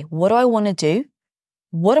go, okay, what do I want to do?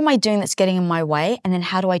 What am I doing that's getting in my way? And then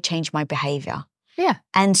how do I change my behavior? Yeah.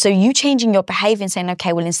 And so you changing your behavior and saying,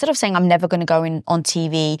 okay, well, instead of saying I'm never going to go in on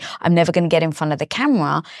TV, I'm never going to get in front of the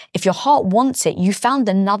camera, if your heart wants it, you found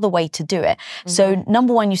another way to do it. So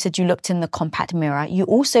number one, you said you looked in the compact mirror. You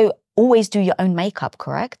also always do your own makeup,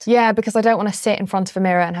 correct? Yeah, because I don't want to sit in front of a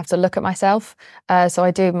mirror and have to look at myself. So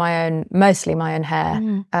I do mostly my own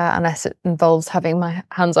hair, unless it involves having my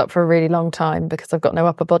hands up for a really long time because I've got no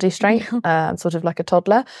upper body strength. I'm sort of like a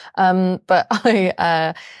toddler. But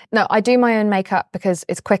I do my own makeup because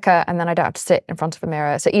it's quicker and then I don't have to sit in front of a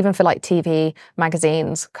mirror. So even for like TV,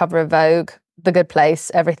 magazines, cover of Vogue, The Good Place,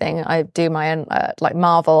 everything, I do my own, like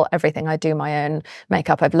Marvel, everything, I do my own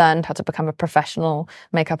makeup. I've learned how to become a professional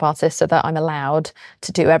makeup artist so that I'm allowed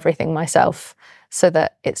to do everything myself, so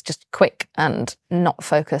that it's just quick and not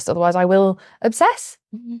focused. Otherwise I will obsess.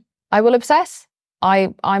 I will obsess.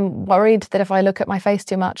 I'm worried that if I look at my face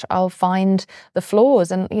too much, I'll find the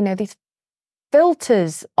flaws. And, you know, these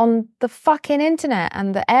filters on the fucking internet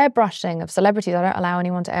and the airbrushing of celebrities. I don't allow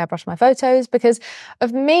anyone to airbrush my photos because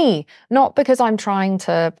of me, not because I'm trying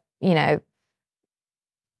to, you know,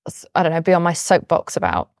 I don't know, be on my soapbox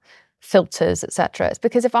about filters, etc. It's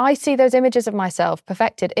because if I see those images of myself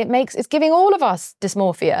perfected, it's giving all of us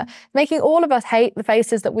dysmorphia, making all of us hate the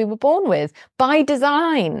faces that we were born with by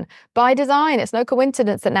design. By design. It's no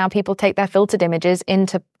coincidence that now people take their filtered images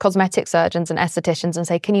into cosmetic surgeons and estheticians and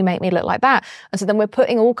say, can you make me look like that? And so then we're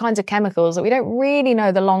putting all kinds of chemicals that we don't really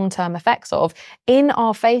know the long-term effects of in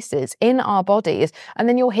our faces, in our bodies. And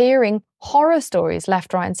then you're hearing horror stories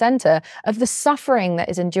left, right, and center of the suffering that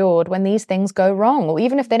is endured when these things go wrong. Or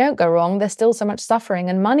even if they don't go wrong, there's still so much suffering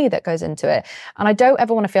and money that goes into it. And I don't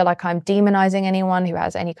ever want to feel like I'm demonizing anyone who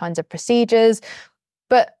has any kinds of procedures.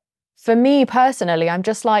 But for me personally, I'm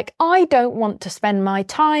just like, I don't want to spend my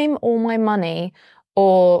time or my money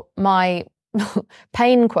or my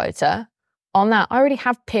pain quota on that. I already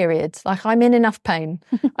have periods. Like, I'm in enough pain.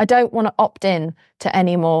 I don't want to opt in to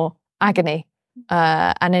any more agony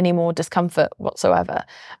and any more discomfort whatsoever.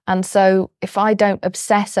 And so if I don't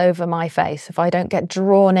obsess over my face, if I don't get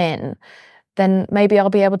drawn in, then maybe I'll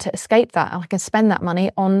be able to escape that. I can spend that money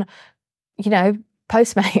on,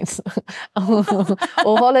 Postmates or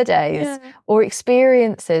holidays or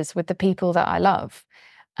experiences with the people that I love.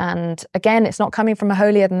 And again, it's not coming from a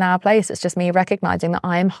holier than thou place. It's just me recognizing that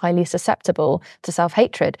I am highly susceptible to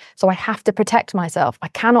self-hatred. So I have to protect myself. I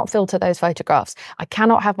cannot filter those photographs. I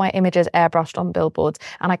cannot have my images airbrushed on billboards.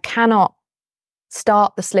 And I cannot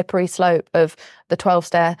start the slippery slope of the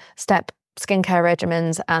 12-step skincare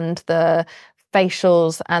regimens and the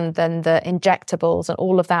facials and then the injectables and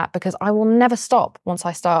all of that, because I will never stop once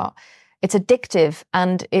I start. It's addictive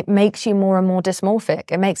and it makes you more and more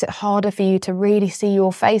dysmorphic. It makes it harder for you to really see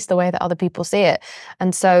your face the way that other people see it.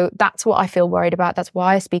 And so that's what I feel worried about. That's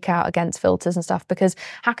why I speak out against filters and stuff, because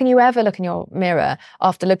how can you ever look in your mirror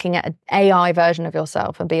after looking at an AI version of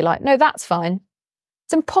yourself and be like, no, that's fine?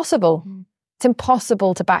 It's impossible. It's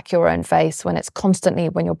impossible to back your own face when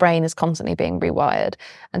your brain is constantly being rewired.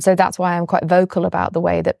 And so that's why I'm quite vocal about the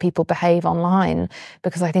way that people behave online,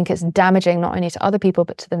 because I think it's damaging not only to other people,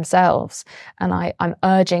 but to themselves. And I'm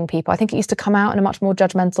urging people. I think it used to come out in a much more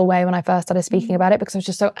judgmental way when I first started speaking about it, because I was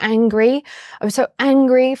just so angry. I was so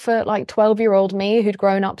angry for like 12-year-old me who'd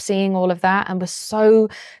grown up seeing all of that and was so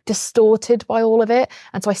distorted by all of it.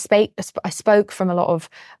 And so I spoke from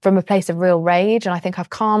a place of real rage. And I think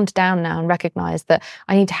I've calmed down now and recognized that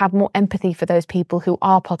I need to have more empathy for those people who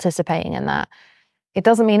are participating in that. It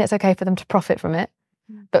doesn't mean it's okay for them to profit from it,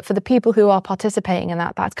 but for the people who are participating in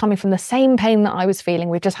that, that's coming from the same pain that I was feeling.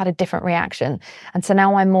 We've just had a different reaction. And so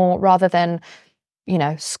now I'm more, rather than,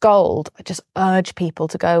 scold, I just urge people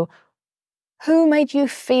to go, who made you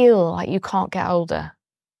feel like you can't get older?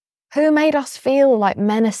 Who made us feel like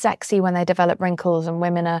men are sexy when they develop wrinkles and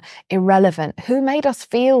women are irrelevant? Who made us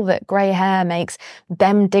feel that grey hair makes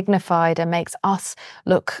them dignified and makes us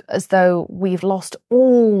look as though we've lost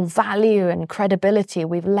all value and credibility?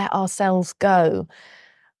 We've let ourselves go.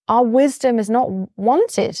 Our wisdom is not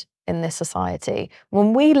wanted in this society.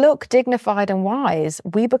 When we look dignified and wise,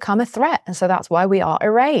 we become a threat. And so that's why we are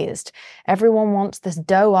erased. Everyone wants this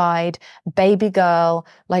doe-eyed baby girl,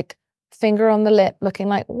 like, finger on the lip, looking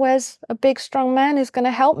like, where's a big strong man who's going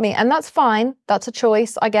to help me? And that's fine. That's a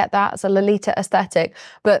choice. I get that. It's a Lolita aesthetic.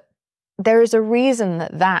 But there is a reason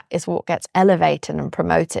that is what gets elevated and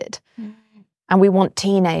promoted. And we want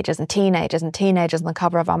teenagers on the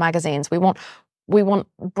cover of our magazines. We want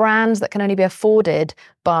brands that can only be afforded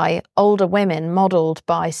by older women modeled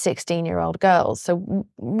by 16-year-old girls. So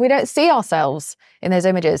we don't see ourselves in those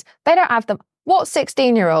images. They don't have them. What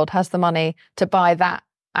 16-year-old has the money to buy that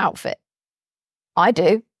outfit? I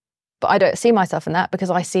do, but I don't see myself in that because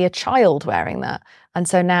I see a child wearing that. And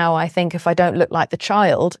so now I think if I don't look like the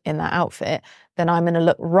child in that outfit, then I'm going to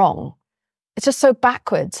look wrong. It's just so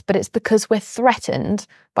backwards, but it's because we're threatened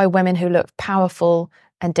by women who look powerful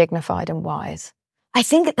and dignified and wise. I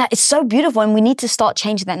think that is so beautiful, and we need to start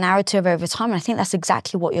changing that narrative over time. And I think that's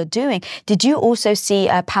exactly what you're doing. Did you also see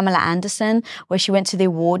Pamela Anderson, where she went to the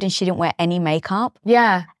award and she didn't wear any makeup?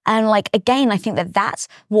 Yeah. And again, I think that that's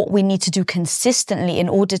what we need to do consistently in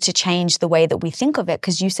order to change the way that we think of it.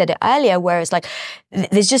 Because you said it earlier, where it's like,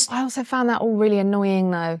 there's just... I also found that all really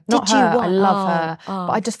annoying, though. Not Did you? her. I love her.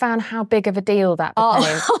 But I just found how big of a deal that became.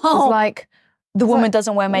 It was like... The woman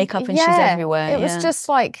doesn't wear makeup and she's everywhere. It was just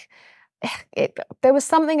like... there was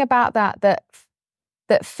something about that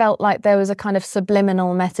felt like there was a kind of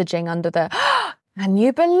subliminal messaging under the, can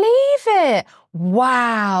you believe it?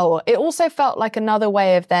 Wow. It also felt like another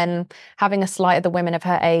way of then having a slight of the women of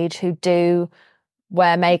her age who do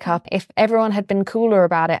wear makeup. If everyone had been cooler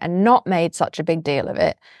about it and not made such a big deal of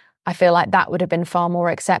it, I feel like that would have been far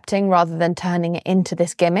more accepting rather than turning it into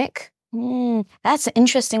this gimmick. That's an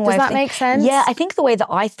interesting way. Does that make sense? Yeah, I think the way that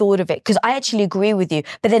I thought of it, because I actually agree with you,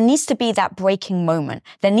 but there needs to be that breaking moment.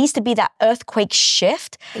 There needs to be that earthquake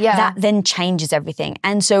shift that then changes everything.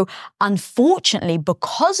 And so, unfortunately,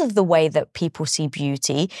 because of the way that people see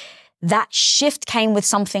beauty, that shift came with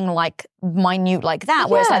something like minute like that,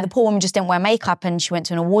 where it's like the poor woman just didn't wear makeup and she went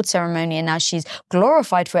to an award ceremony and now she's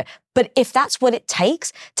glorified for it. But if that's what it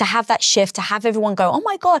takes to have that shift, to have everyone go, oh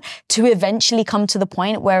my God, to eventually come to the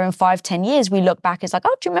point where in 5-10 years we look back, it's like,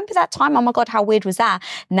 oh, do you remember that time? Oh my God, how weird was that?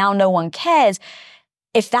 Now no one cares.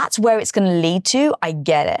 If that's where it's going to lead to, I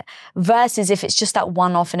get it. Versus if it's just that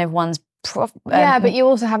one-off and everyone's but you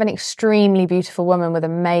also have an extremely beautiful woman with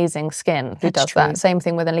amazing skin who does that. Same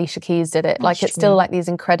thing with Alicia Keys did it. It's still like these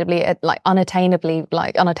incredibly unattainable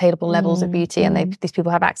levels of beauty, and these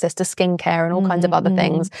people have access to skincare and all kinds of other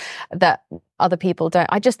things that other people don't.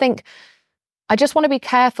 I just want to be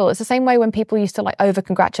careful. It's the same way when people used to like over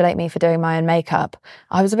congratulate me for doing my own makeup.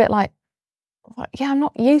 I was a bit like, yeah, I'm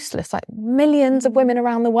not useless. Like millions of women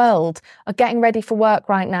around the world are getting ready for work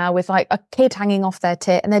right now with like a kid hanging off their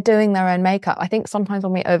tit and they're doing their own makeup. I think sometimes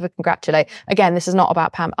when we over-congratulate, again, this is not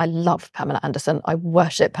about Pam. I love Pamela Anderson. I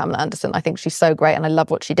worship Pamela Anderson. I think she's so great and I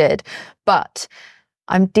love what she did. But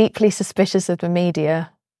I'm deeply suspicious of the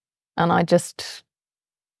media, and I just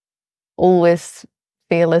always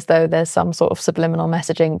feel as though there's some sort of subliminal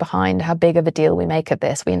messaging behind how big of a deal we make of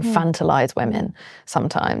this. We infantilize women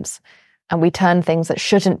sometimes. And we turn things that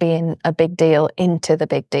shouldn't be a big deal into the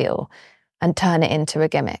big deal and turn it into a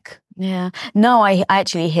gimmick. Yeah. No, I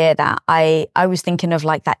actually hear that. I was thinking of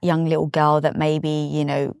like that young little girl that maybe, you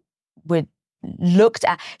know, would looked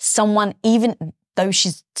at someone, even though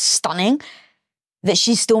she's stunning, that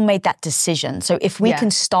she still made that decision. So if we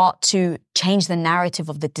can start to change the narrative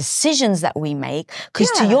of the decisions that we make,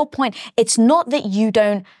 because to your point, it's not that you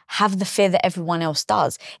don't have the fear that everyone else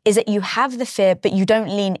does, is that you have the fear, but you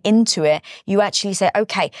don't lean into it. You actually say,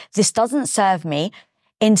 okay, this doesn't serve me.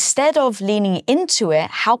 Instead of leaning into it,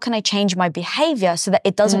 how can I change my behavior so that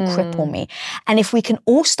it doesn't cripple me? And if we can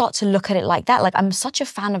all start to look at it like that, like I'm such a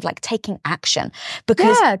fan of like taking action,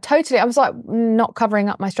 because totally. I was like not covering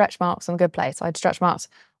up my stretch marks on Good Place. I had stretch marks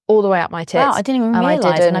all the way up my tits. Wow, I didn't even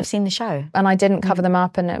realise, and I've seen the show. And I didn't cover them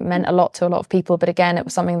up, and it meant a lot to a lot of people. But again, it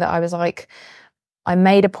was something that I was like, I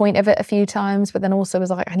made a point of it a few times, but then also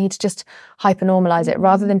was like, I need to just hyper-normalize it.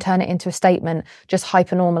 Rather than turn it into a statement, just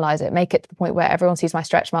hyper-normalize it. Make it to the point where everyone sees my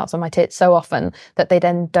stretch marks on my tits so often that they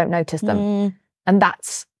then don't notice them. And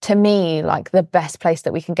that's, to me, like the best place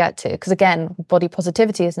that we can get to. Because again, body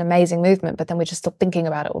positivity is an amazing movement, but then we just stop thinking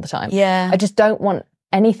about it all the time. Yeah. I just don't want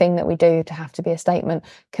anything that we do to have to be a statement.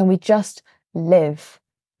 Can we just live?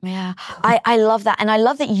 Yeah. I love that. And I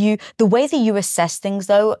love that the way that you assess things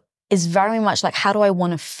though, is very much like, how do I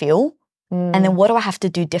want to feel? And then what do I have to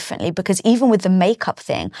do differently? Because even with the makeup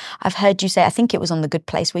thing, I've heard you say, I think it was on The Good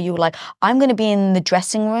Place, where you were like, I'm going to be in the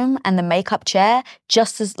dressing room and the makeup chair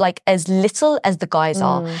just as little as the guys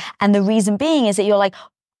are. And the reason being is that you're like,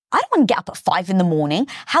 I don't want to get up at 5 a.m.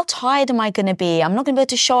 How tired am I going to be? I'm not going to be able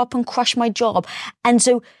to show up and crush my job. And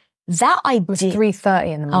so that idea... It was 3:30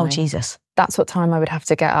 in the morning. Oh, Jesus. That's what time I would have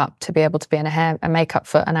to get up to be able to be in a hair and makeup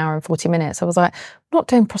for an hour and 40 minutes. I was like, I'm not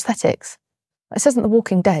doing prosthetics. This isn't The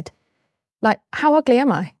Walking Dead. Like, how ugly am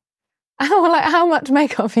I? How much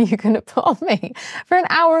makeup are you going to put on me for an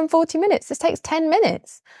hour and 40 minutes? This takes 10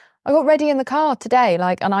 minutes. I got ready in the car today,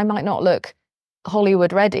 and I might not look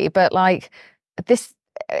Hollywood ready, but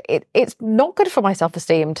it's not good for my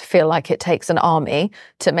self-esteem to feel like it takes an army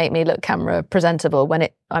to make me look camera presentable when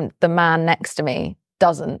the man next to me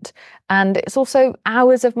doesn't. And it's also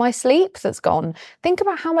hours of my sleep that's gone. Think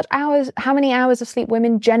about how many hours of sleep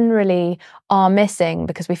women generally are missing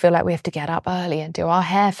because we feel like we have to get up early and do our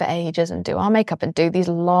hair for ages and do our makeup and do these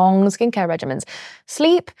long skincare regimens.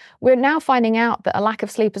 Sleep, we're now finding out that a lack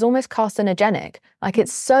of sleep is almost carcinogenic. Like,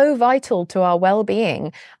 it's so vital to our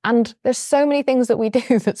well-being. And there's so many things that we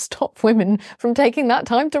do that stop women from taking that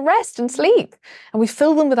time to rest and sleep. And we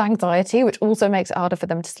fill them with anxiety, which also makes it harder for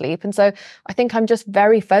them to sleep. And so I think I'm just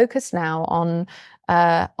very focused now on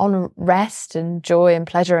rest and joy and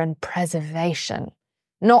pleasure and preservation,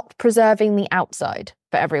 not preserving the outside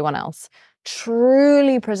for everyone else,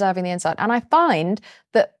 truly preserving the inside. And I find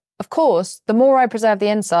that, of course, the more I preserve the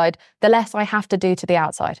inside, the less I have to do to the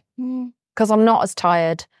outside, because I'm not as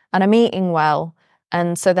tired and I'm eating well.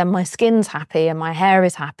 And so then my skin's happy and my hair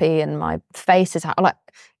is happy and my face is happy. Like,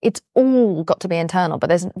 it's all got to be internal, but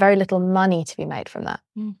there's very little money to be made from that.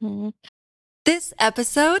 This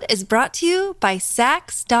episode is brought to you by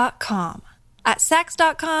Sax.com. At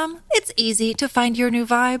Sax.com, it's easy to find your new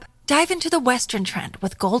vibe. Dive into the Western trend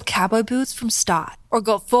with gold cowboy boots from Stott, or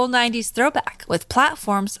go full 90s throwback with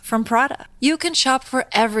platforms from Prada. You can shop for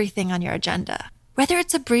everything on your agenda, whether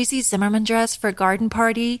it's a breezy Zimmermann dress for a garden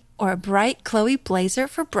party or a bright Chloe blazer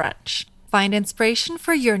for brunch. Find inspiration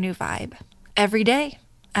for your new vibe every day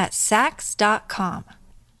at Saks.com.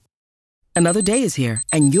 Another day is here,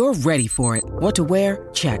 and you're ready for it. What to wear?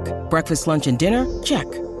 Check. Breakfast, lunch, and dinner? Check.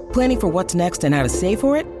 Planning for what's next and how to save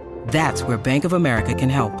for it? That's where Bank of America can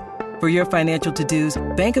help. For your financial to-dos,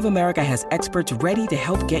 Bank of America has experts ready to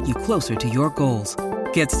help get you closer to your goals.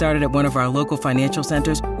 Get started at one of our local financial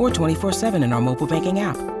centers or 24/7 in our mobile banking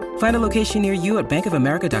app. Find a location near you at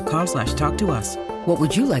bankofamerica.com/talktous. What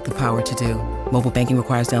would you like the power to do? Mobile banking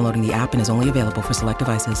requires downloading the app and is only available for select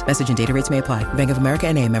devices. Message and data rates may apply. Bank of America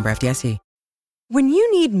N.A., member FDIC. When you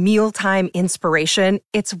need mealtime inspiration,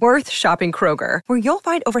 it's worth shopping Kroger, where you'll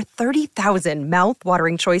find over 30,000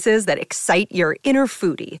 mouth-watering choices that excite your inner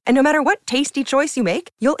foodie. And no matter what tasty choice you make,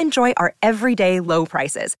 you'll enjoy our everyday low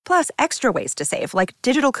prices, plus extra ways to save, like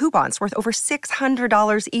digital coupons worth over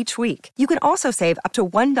 $600 each week. You can also save up to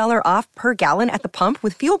 $1 off per gallon at the pump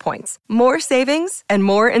with fuel points. More savings and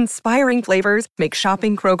more inspiring flavors make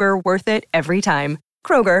shopping Kroger worth it every time.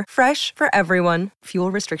 Kroger, fresh for everyone.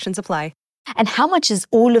 Fuel restrictions apply. And how much is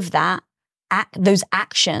all of that, those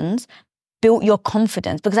actions, built your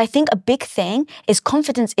confidence? Because I think a big thing is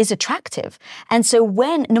confidence is attractive. And so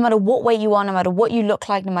when, no matter what weight you are, no matter what you look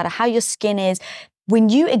like, no matter how your skin is, when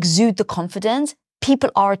you exude the confidence, people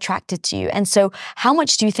are attracted to you. And so how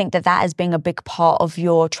much do you think that that has been a big part of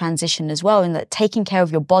your transition as well, in that taking care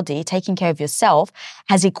of your body, taking care of yourself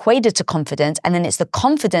has equated to confidence, and then it's the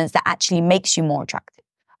confidence that actually makes you more attractive?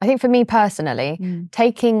 I think for me personally,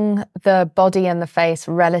 taking the body and the face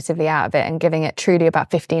relatively out of it and giving it truly about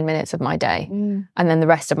 15 minutes of my day. And then the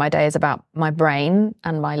rest of my day is about my brain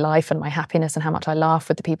and my life and my happiness and how much I laugh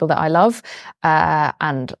with the people that I love.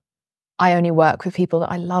 And I only work with people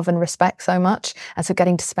that I love and respect so much. And so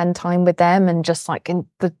getting to spend time with them and just like in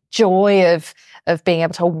the joy of being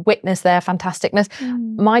able to witness their fantasticness.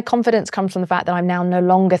 My confidence comes from the fact that I'm now no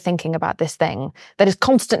longer thinking about this thing that is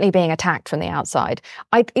constantly being attacked from the outside.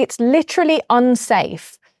 It's literally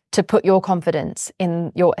unsafe to put your confidence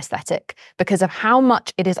in your aesthetic because of how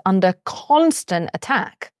much it is under constant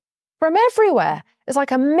attack from everywhere. It's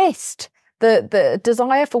like a mist. The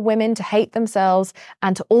desire for women to hate themselves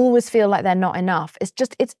and to always feel like they're not enough. It's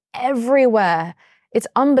everywhere. It's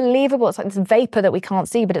unbelievable. It's like this vapor that we can't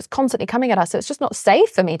see, but it's constantly coming at us. So it's just not safe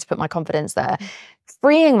for me to put my confidence there.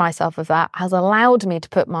 Freeing myself of that has allowed me to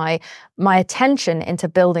put my attention into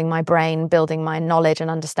building my brain, building my knowledge and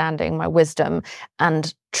understanding, my wisdom,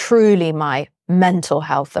 and truly my mental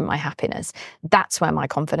health and my happiness. That's where my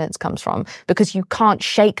confidence comes from, because you can't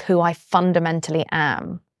shake who I fundamentally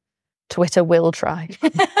am. Twitter will try.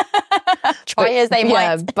 Try as they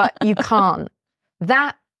might. But you can't.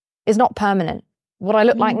 That is not permanent. What I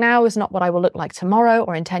look like now is not what I will look like tomorrow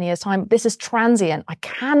or in 10 years' time. This is transient. I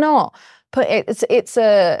cannot put it. It's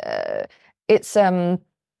a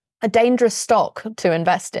dangerous stock to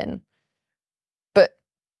invest in. But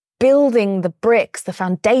building the bricks, the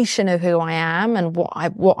foundation of who I am and what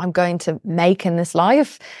I'm going to make in this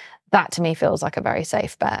life, that to me feels like a very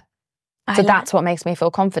safe bet. So that's what makes me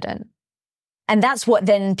feel confident. And that's what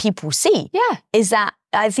then people see. Yeah. Is that,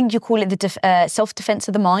 I think you call it the self-defense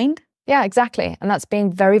of the mind. Yeah, exactly. And that's being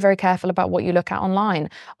very, very careful about what you look at online.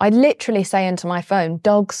 I literally say into my phone,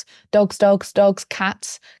 dogs,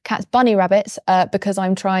 cats, bunny rabbits, because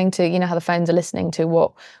I'm trying to, you know how the phones are listening to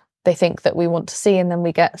what they think that we want to see, and then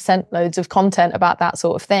we get sent loads of content about that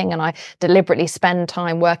sort of thing. And I deliberately spend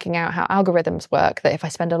time working out how algorithms work, that if I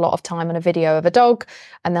spend a lot of time on a video of a dog,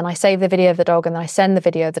 and then I save the video of the dog, and then I send the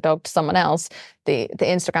video of the dog to someone else, the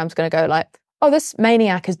Instagram's going to go like, oh, this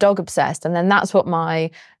maniac is dog obsessed. And then that's what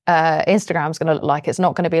my Instagram's going to look like. It's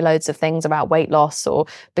not going to be loads of things about weight loss or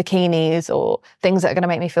bikinis or things that are going to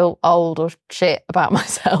make me feel old or shit about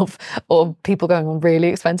myself or people going on really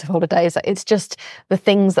expensive holidays. It's just the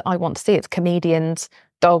things that I want to see. It's comedians,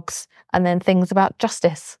 dogs, and then things about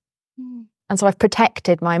justice. And so I've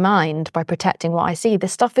protected my mind by protecting what I see.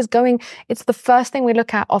 This stuff is going, it's the first thing we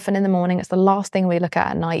look at often in the morning. It's the last thing we look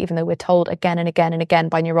at night, even though we're told again and again and again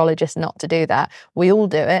by neurologists not to do that. We all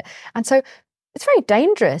do it. And so it's very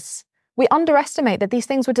dangerous. We underestimate that these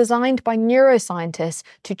things were designed by neuroscientists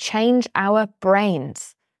to change our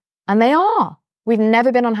brains. And they are. We've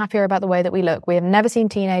never been unhappier about the way that we look. We have never seen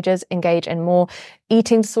teenagers engage in more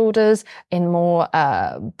eating disorders, in more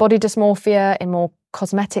body dysmorphia, in more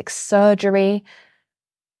cosmetic surgery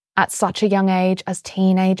at such a young age as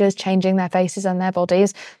teenagers, changing their faces and their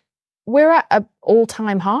bodies. we're at an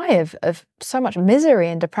all-time high of so much misery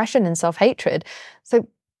and depression and self-hatred. So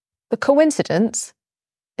the coincidence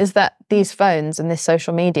is that these phones and this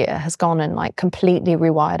social media has gone and like completely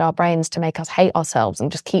rewired our brains to make us hate ourselves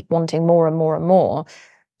and just keep wanting more and more and more.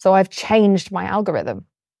 So I've changed my algorithm.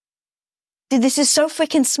 This is so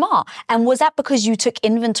freaking smart. And was that because you took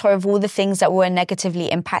inventory of all the things that were negatively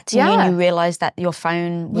impacting you and you realized that your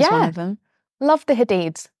phone was one of them? Love the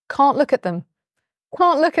Hadids. Can't look at them.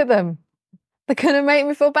 Can't look at them. They're going to make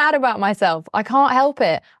me feel bad about myself. I can't help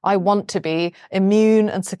it. I want to be immune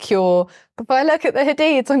and secure. But if I look at the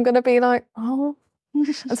Hadids, I'm going to be like, oh.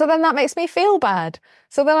 And so then that makes me feel bad.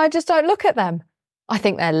 So then I just don't look at them. I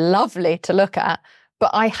think they're lovely to look at,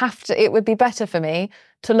 but it would be better for me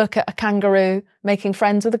to look at a kangaroo making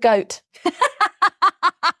friends with a goat.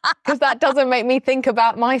 Because that doesn't make me think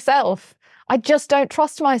about myself. I just don't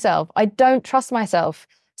trust myself. I don't trust myself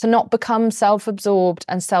to not become self-absorbed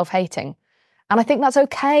and self-hating. And I think that's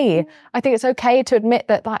okay. I think it's okay to admit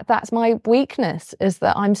that that's my weakness, is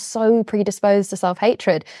that I'm so predisposed to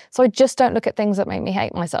self-hatred. So I just don't look at things that make me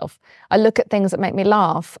hate myself. I look at things that make me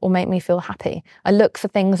laugh or make me feel happy. I look for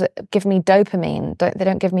things that give me dopamine. They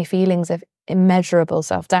don't give me feelings of immeasurable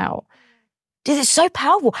self-doubt. This is so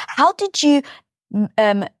powerful. How did you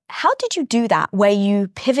do that, where you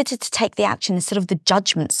pivoted to take the action instead of the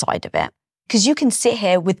judgment side of it? Because you can sit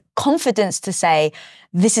here with confidence to say,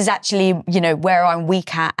 this is actually, where I'm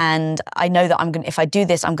weak at, and I know that if I do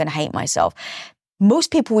this, I'm going to hate myself.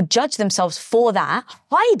 Most people would judge themselves for that,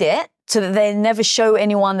 hide it, so that they never show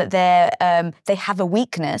anyone that they have a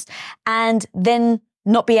weakness, and then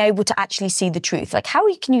not be able to actually see the truth. Like,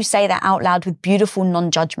 how can you say that out loud with beautiful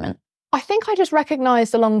non-judgment? I think I just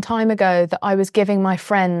recognized a long time ago that I was giving my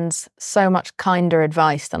friends so much kinder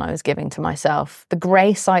advice than I was giving to myself. The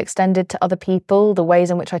grace I extended to other people, the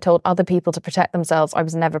ways in which I told other people to protect themselves, I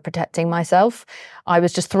was never protecting myself. I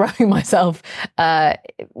was just throwing myself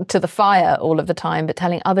to the fire all of the time, but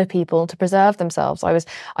telling other people to preserve themselves. I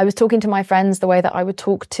was talking to my friends the way that I would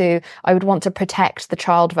want to protect the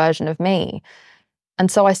child version of me.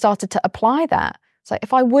 And so I started to apply that. So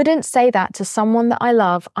if I wouldn't say that to someone that I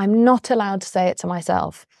love, I'm not allowed to say it to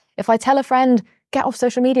myself. If I tell a friend, get off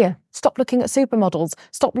social media, stop looking at supermodels,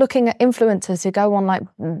 stop looking at influencers who go on like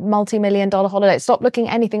multi-million-dollar holidays, stop looking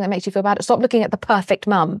at anything that makes you feel bad, stop looking at the perfect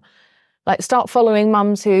mum. Like, start following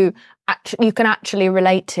mums who you can actually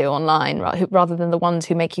relate to online, right? Rather than the ones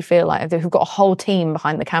who make you feel like who've got a whole team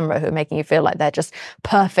behind the camera who are making you feel like they're just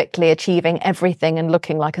perfectly achieving everything and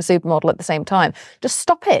looking like a supermodel at the same time. Just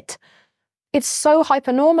stop it. It's so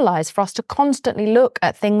hyper-normalized for us to constantly look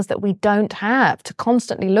at things that we don't have, to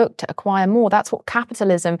constantly look to acquire more. That's what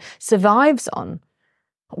capitalism survives on.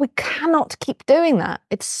 But we cannot keep doing that.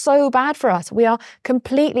 It's so bad for us. We are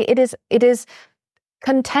completely, it is,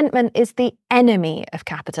 contentment is the enemy of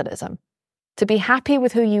capitalism. To be happy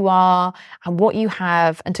with who you are and what you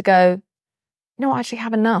have, and to go, I actually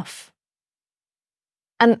have enough.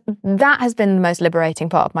 And that has been the most liberating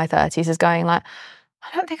part of my 30s, is going like,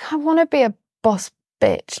 I don't think I want to be a boss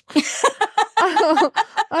bitch. I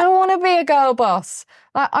don't want to be a girl boss.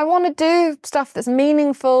 I want to do stuff that's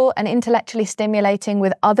meaningful and intellectually stimulating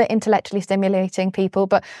with other intellectually stimulating people,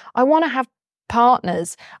 but I want to have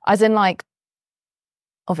partners, as in like,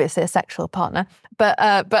 obviously a sexual partner, but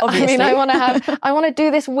obviously. I mean, I want to do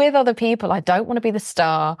this with other people. I don't want to be the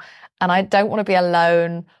star, and I don't want to be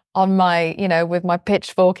alone on my, with my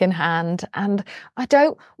pitchfork in hand. And I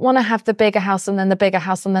don't want to have the bigger house and then the bigger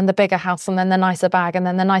house and then the bigger house and then the nicer bag and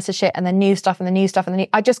then the nicer shit and the new stuff and the new stuff.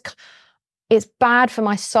 It's bad for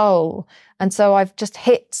my soul. And so I've just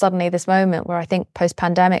hit suddenly this moment where I think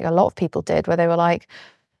post-pandemic, a lot of people did, where they were like,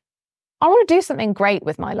 I want to do something great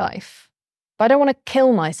with my life, but I don't want to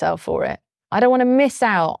kill myself for it. I don't want to miss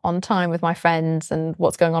out on time with my friends and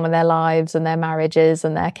what's going on in their lives and their marriages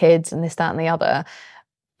and their kids and this, that, and the other,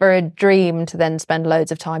 for a dream to then spend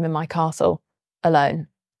loads of time in my castle alone.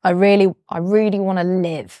 I really want to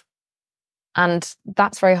live. And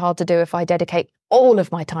that's very hard to do if I dedicate all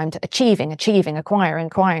of my time to achieving,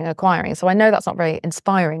 acquiring. So I know that's not very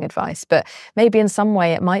inspiring advice, but maybe in some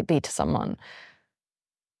way it might be to someone.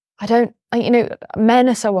 Men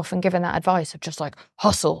are so often given that advice of just like,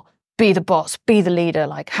 hustle, be the boss, be the leader,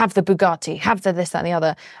 like have the Bugatti, have the this, that, and the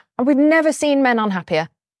other. And we've never seen men unhappier.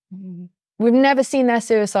 Mm-hmm. We've never seen their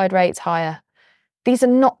suicide rates higher. These are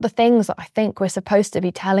not the things that I think we're supposed to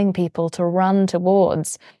be telling people to run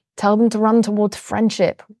towards. Tell them to run towards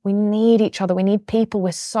friendship. We need each other. We need people.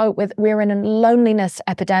 We're in a loneliness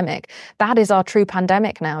epidemic. That is our true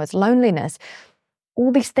pandemic now, is loneliness.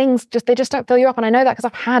 All these things, they just don't fill you up. And I know that because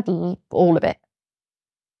I've had all of it.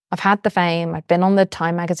 I've had the fame. I've been on the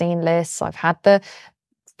Time magazine lists. I've had the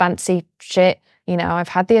fancy shit. I've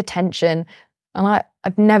had the attention, and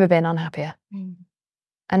I've never been unhappier.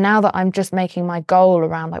 And now that I'm just making my goal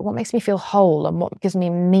around like what makes me feel whole and what gives me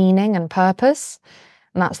meaning and purpose,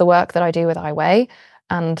 and that's the work that I do with I Weigh,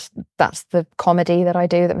 and that's the comedy that I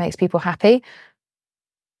do that makes people happy.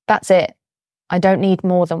 That's it. I don't need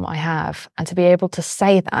more than what I have. And to be able to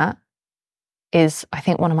say that is, I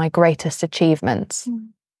think, one of my greatest achievements.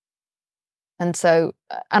 And so,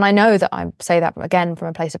 and I know that I say that again from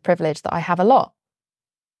a place of privilege, that I have a lot,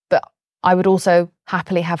 but I would also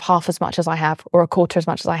happily have half as much as I have or a quarter as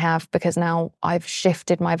much as I have, because now I've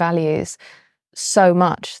shifted my values so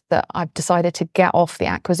much that I've decided to get off the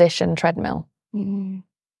acquisition treadmill and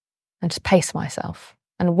just pace myself.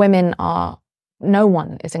 And no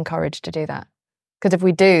one is encouraged to do that. Because if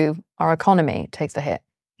we do, our economy takes the hit.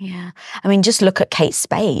 Yeah. I mean, just look at Kate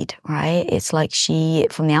Spade, right? It's like she,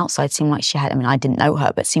 from the outside, seemed like she had, I mean, I didn't know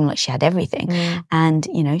her, but it seemed like she had everything. And,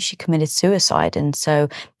 she committed suicide. And so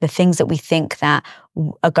the things that we think that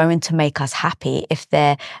are going to make us happy, if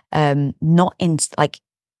they're not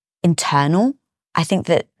internal, I think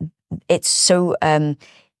that it's so...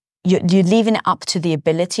 You're leaving it up to the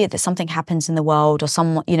ability that something happens in the world, or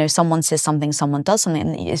someone says something, someone does something,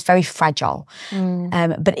 and it's very fragile.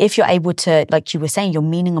 But if you're able to, like you were saying, your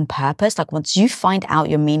meaning and purpose, like once you find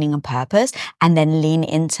out your meaning and purpose and then lean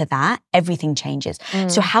into that, everything changes.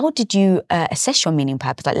 So how did you assess your meaning and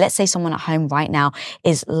purpose? Like, let's say someone at home right now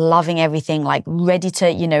is loving everything, like ready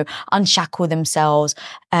to, unshackle themselves,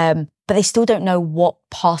 but they still don't know what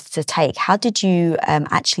path to take. How did you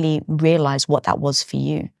actually realize what that was for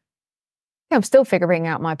you? I'm still figuring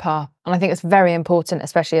out my path. And I think it's very important,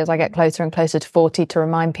 especially as I get closer and closer to 40, to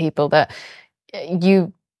remind people that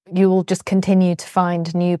you will just continue to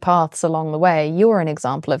find new paths along the way. You're an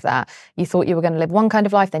example of that. You thought you were going to live one kind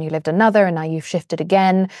of life, then you lived another, and now you've shifted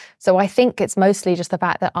again. So I think it's mostly just the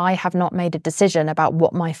fact that I have not made a decision about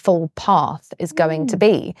what my full path is going to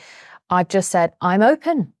be. I've just said, I'm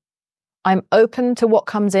open. I'm open to what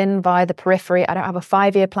comes in via the periphery. I don't have a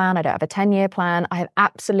 5-year plan. I don't have a 10-year plan. I have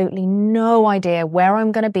absolutely no idea where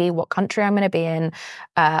I'm going to be, what country I'm going to be in.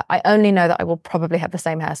 I only know that I will probably have the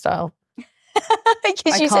same hairstyle. I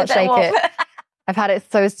can't shake it. I've had it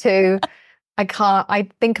those two. I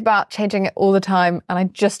think about changing it all the time, and I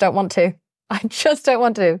just don't want to.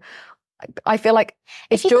 I feel like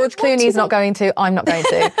if George Clooney's not going to, I'm not going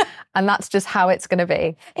to. And that's just how it's going to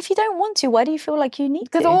be. If you don't want to, why do you feel like you need to?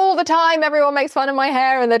 Because all the time everyone makes fun of my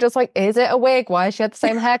hair, and they're just like, is it a wig? Why has she had the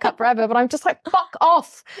same haircut forever? But I'm just like, fuck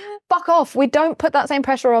off. Fuck off. We don't put that same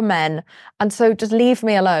pressure on men. And so just leave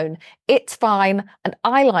me alone. It's fine. And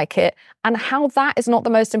I like it. And how that is not the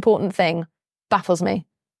most important thing baffles me.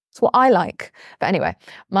 It's what I like. But anyway,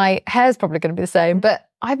 my hair's probably going to be the same, but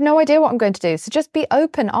I have no idea what I'm going to do. So just be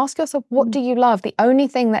open. Ask yourself, what do you love? The only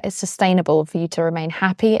thing that is sustainable for you to remain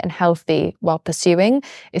happy and healthy while pursuing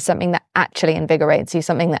is something that actually invigorates you,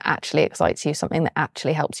 something that actually excites you, something that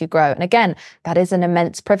actually helps you grow. And again, that is an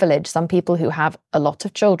immense privilege. Some people who have a lot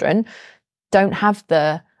of children don't have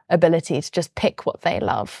the ability to just pick what they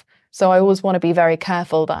love. So I always want to be very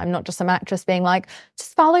careful that I'm not just some actress being like,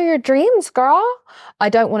 just follow your dreams, girl. I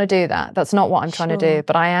don't want to do that. That's not what I'm trying to do.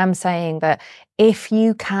 But I am saying that if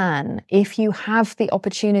you have the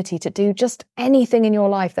opportunity to do just anything in your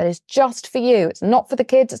life that is just for you, it's not for the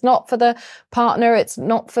kids, it's not for the partner, it's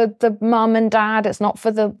not for the mum and dad, it's not for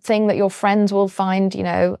the thing that your friends will find,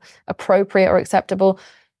 appropriate or acceptable.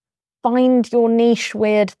 Find your niche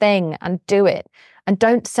weird thing and do it. And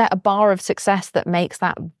don't set a bar of success that makes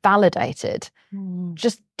that validated.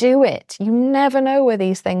 Just do it. You never know where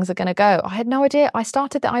these things are going to go. I had no idea. I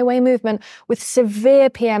started the I Weigh movement with severe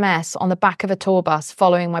PMS on the back of a tour bus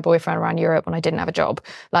following my boyfriend around Europe when I didn't have a job.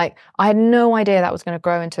 Like, I had no idea that was going to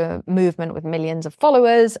grow into a movement with millions of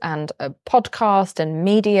followers and a podcast and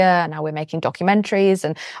media. And now we're making documentaries,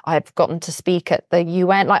 and I've gotten to speak at the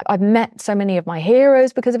UN. Like, I've met so many of my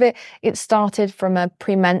heroes because of it. It started from a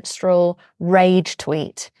premenstrual rage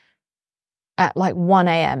tweet at like 1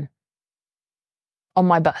 a.m. on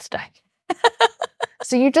my birthday.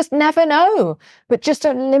 So you just never know. But just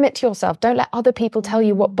don't limit yourself. Don't let other people tell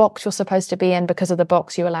you what box you're supposed to be in because of the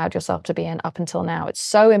box you allowed yourself to be in up until now. It's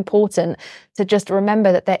so important to just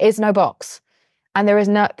remember that there is no box. And there is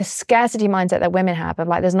no, the scarcity mindset that women have of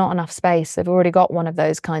like, there's not enough space. They've already got one of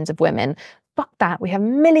those kinds of women. Fuck that. We have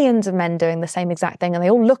millions of men doing the same exact thing, and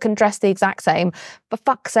they all look and dress the exact same. For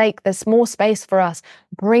fuck's sake, there's more space for us.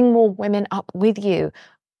 Bring more women up with you.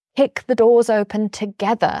 Kick the doors open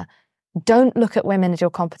together. Don't look at women as your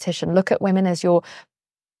competition. Look at women as your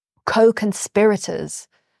co-conspirators.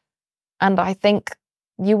 And I think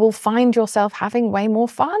you will find yourself having way more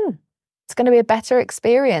fun. It's going to be a better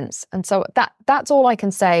experience. And so that's all I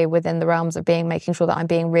can say within the realms of making sure that I'm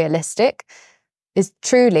being realistic, is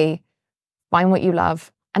truly find what you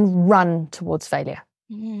love and run towards failure.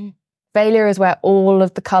 Failure is where all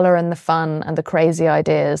of the color and the fun and the crazy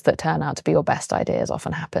ideas that turn out to be your best ideas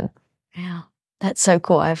often happen. Yeah, that's so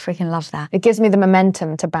cool. I freaking love that. It gives me the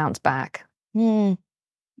momentum to bounce back. Yeah,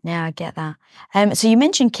 I get that. So you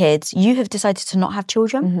mentioned kids. You have decided to not have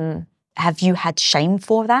children. Have you had shame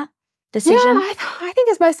for that decision? Yeah, I think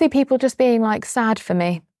it's mostly people just being like sad for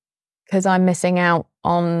me because I'm missing out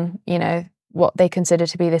on, what they consider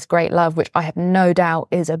to be this great love, which I have no doubt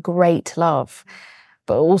is a great love,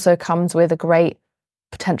 but also comes with a great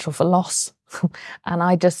potential for loss. And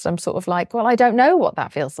I'm sort of like, well, I don't know what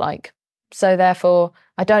that feels like. So therefore,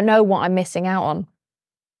 I don't know what I'm missing out on.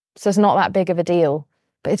 So it's not that big of a deal,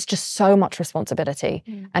 but it's just so much responsibility.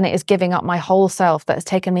 And it is giving up my whole self that has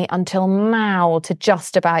taken me until now to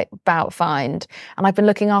just about find. And I've been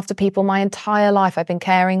looking after people my entire life. I've been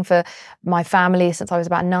caring for my family since I was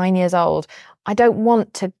about 9 years old. I don't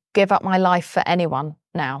want to give up my life for anyone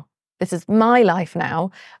now. This is my life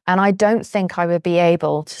now. And I don't think I would be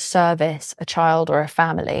able to service a child or a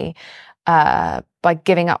family by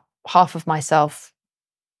giving up half of myself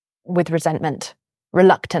with resentment,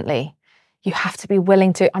 reluctantly. You have to be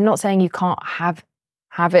willing to. I'm not saying you can't have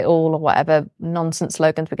it all or whatever nonsense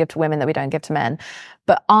slogans we give to women that we don't give to men.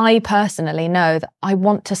 But I personally know that I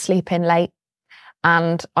want to sleep in late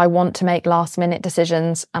and I want to make last minute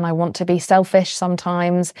decisions and I want to be selfish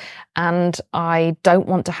sometimes and I don't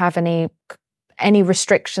want to have any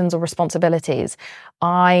restrictions or responsibilities.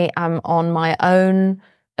 I am on my own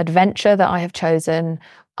adventure that I have chosen.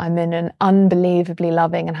 I'm in an unbelievably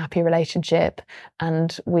loving and happy relationship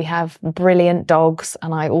and we have brilliant dogs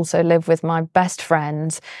and I also live with my best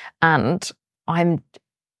friends and I'm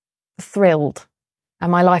thrilled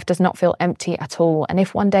and my life does not feel empty at all. And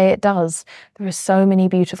if one day it does, there are so many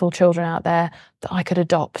beautiful children out there that I could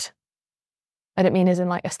adopt. I don't mean as in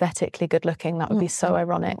like aesthetically good looking. That would be so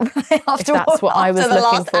ironic. If that's what I was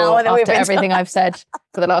looking for after everything I've said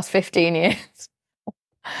for the last 15 years.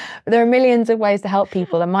 There are millions of ways to help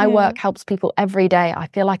people and my work helps people every day. I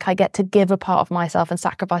feel like I get to give a part of myself and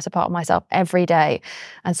sacrifice a part of myself every day.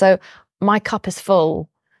 And so my cup is full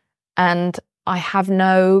and I have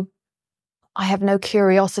no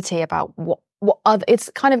curiosity about what other, it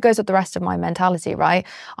kind of goes with the rest of my mentality, right?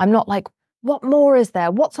 I'm not like, what more is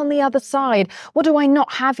there? What's on the other side? What do I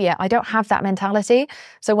not have yet? I don't have that mentality.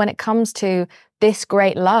 So when it comes to this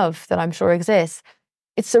great love that I'm sure exists,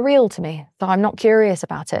 it's surreal to me. So I'm not curious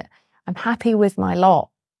about it. I'm happy with my lot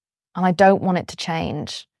and I don't want it to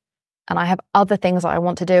change. And I have other things that I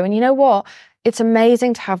want to do. And you know what? It's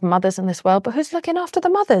amazing to have mothers in this world, but who's looking after the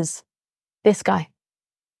mothers? This guy.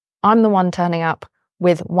 I'm the one turning up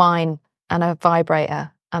with wine and a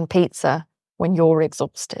vibrator and pizza when you're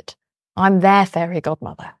exhausted. I'm their fairy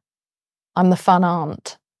godmother. I'm the fun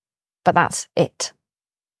aunt. But that's it.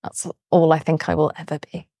 That's all I think I will ever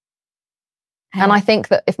be. And I think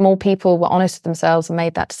that if more people were honest with themselves and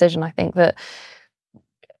made that decision, I think that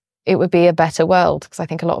it would be a better world because I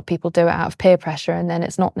think a lot of people do it out of peer pressure and then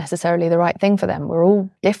it's not necessarily the right thing for them. We're all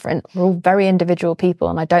different. We're all very individual people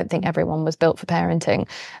and I don't think everyone was built for parenting.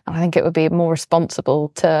 And I think it would be more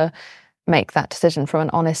responsible to make that decision from an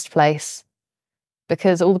honest place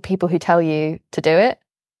because all the people who tell you to do it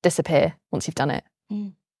disappear once you've done it.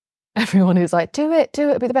 Everyone who's like, do it,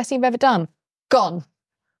 it'll be the best thing you've ever done. Gone.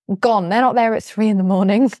 They're not there at 3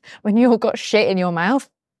 a.m. when you've got shit in your mouth.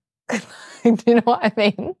 Do you know what I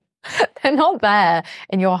mean? They're not there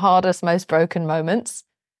in your hardest, most broken moments.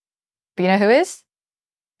 But you know who is?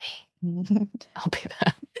 Me. I'll be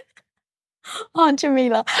there. Oh,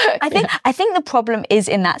 Jameela. I think the problem is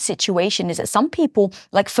in that situation is that some people,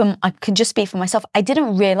 I can just speak for myself, I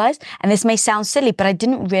didn't realize, and this may sound silly, but I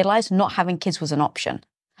didn't realize not having kids was an option.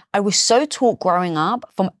 I was so taught growing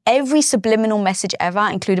up from every subliminal message ever,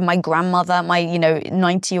 including my grandmother, my,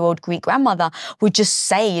 90-year-old Greek grandmother would just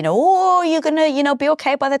say, oh, you're going to, be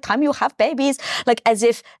okay by the time you have babies, like as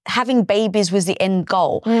if having babies was the end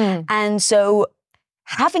goal. And so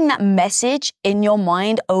having that message in your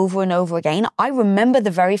mind over and over again, I remember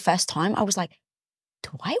the very first time I was like, do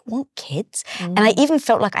I want kids? And I even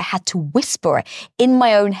felt like I had to whisper it in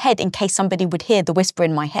my own head in case somebody would hear the whisper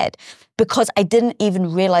in my head because I didn't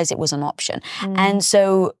even realize it was an option. And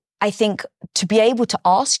so I think to be able to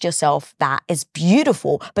ask yourself that is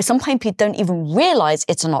beautiful, but sometimes people don't even realize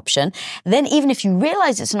it's an option. Then even if you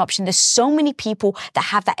realize it's an option, there's so many people that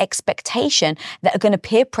have that expectation that are going to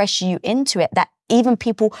peer pressure you into it, that even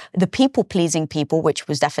people, the people-pleasing people, which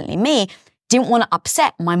was definitely me, didn't want to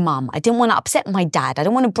upset my mum. I didn't want to upset my dad. I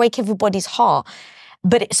didn't want to break everybody's heart.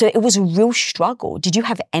 But so it was a real struggle. Did you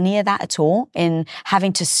have any of that at all in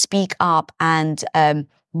having to speak up and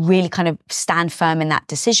really kind of stand firm in that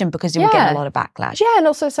decision because you were getting a lot of backlash? Yeah, and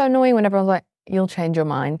also so annoying when everyone's like, you'll change your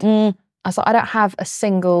mind. I was like, I don't have a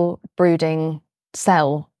single brooding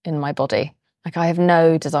cell in my body. Like, I have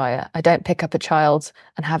no desire. I don't pick up a child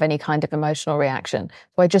and have any kind of emotional reaction.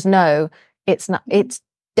 So I just know it's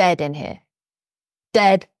dead in here.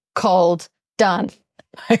 Dead, cold, done.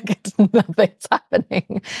 Like, nothing's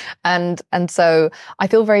happening. And so I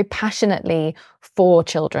feel very passionately for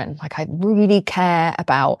children. Like, I really care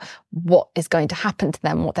about what is going to happen to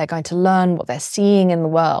them, what they're going to learn, what they're seeing in the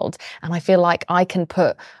world. And I feel like I can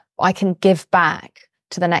give back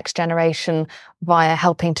to the next generation via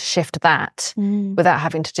helping to shift that without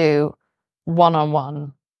having to do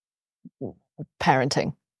one-on-one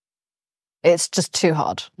parenting. It's just too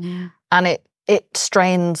hard. Yeah. And it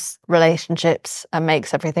strains relationships and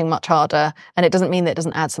makes everything much harder. And it doesn't mean that it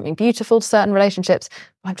doesn't add something beautiful to certain relationships.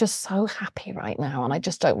 I'm just so happy right now, and I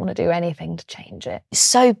just don't want to do anything to change it. It's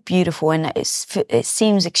so beautiful, and it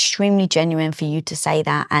seems extremely genuine for you to say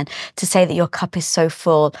that, and to say that your cup is so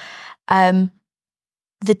full.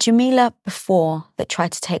 The Jameela before that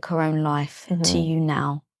tried to take her own life to you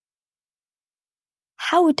now,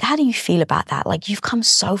 how do you feel about that? Like, you've come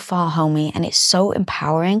so far, homie, and it's so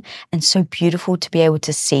empowering and so beautiful to be able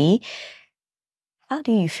to see. How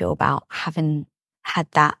do you feel about having had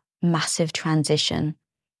that massive transition?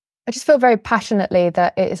 I just feel very passionately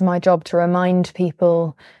that it is my job to remind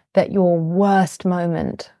people that your worst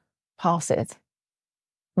moment passes.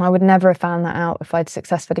 And I would never have found that out if I'd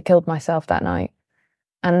successfully killed myself that night.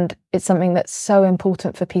 And it's something that's so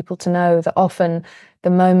important for people to know, that often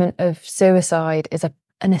the moment of suicide is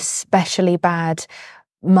an especially bad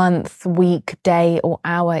month, week, day, or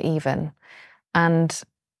hour even. And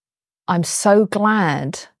I'm so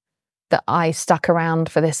glad that I stuck around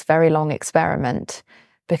for this very long experiment,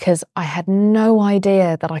 because I had no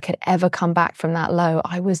idea that I could ever come back from that low.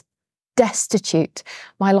 I was destitute.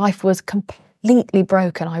 My life was completely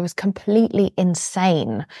broken. I was completely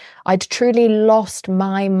insane. I'd truly lost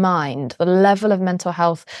my mind. The level of mental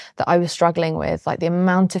health that I was struggling with, like the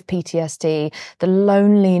amount of PTSD, the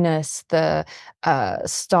loneliness, the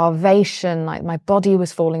starvation, like my body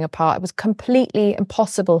was falling apart. It was completely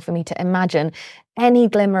impossible for me to imagine any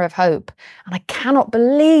glimmer of hope. And I cannot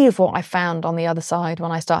believe what I found on the other side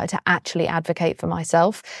when I started to actually advocate for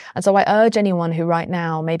myself. And so I urge anyone who right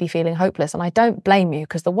now may be feeling hopeless, and I don't blame you,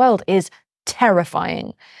 because the world is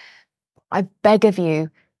terrifying. I beg of you,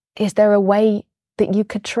 is there a way that you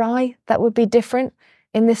could try that would be different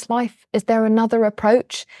in this life? Is there another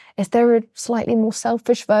approach? Is there a slightly more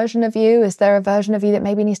selfish version of you? Is there a version of you that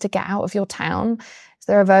maybe needs to get out of your town? Is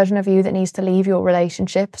there a version of you that needs to leave your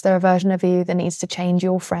relationship? Is there a version of you that needs to change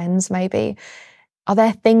your friends maybe? Are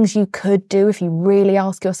there things you could do if you really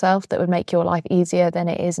ask yourself that would make your life easier than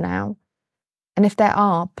it is now? And if there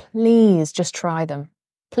are, please just try them.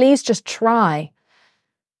 Please just try,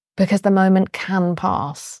 because the moment can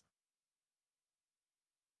pass.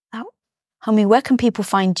 Homie, where can people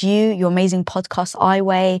find you, your amazing podcast, I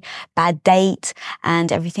Weigh, Bad Date,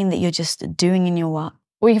 and everything that you're just doing in your work?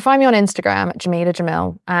 Well, you can find me on Instagram at Jameela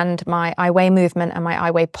Jamil, and my I Weigh movement and my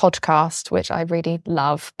I Weigh podcast, which I really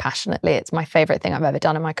love passionately. It's my favorite thing I've ever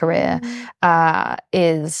done in my career,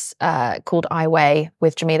 is called I Weigh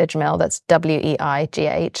with Jameela Jamil. That's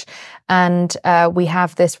WEIGH. And we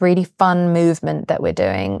have this really fun movement that we're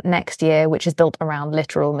doing next year, which is built around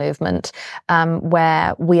literal movement,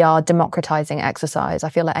 where we are democratizing exercise. I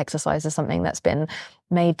feel like exercise is something that's been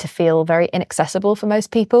made to feel very inaccessible for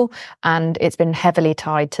most people, and it's been heavily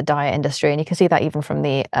tied to diet industry. And you can see that even from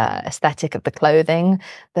the aesthetic of the clothing,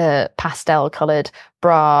 the pastel colored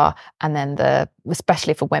bra, and then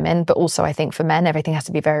especially for women, but also I think for men, everything has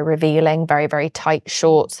to be very revealing, very, very tight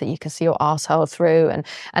shorts that you can see your arsehole through, and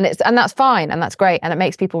that's fine, and that's great, and it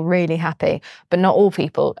makes people really happy, but not all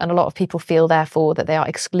people. And a lot of people feel therefore that they are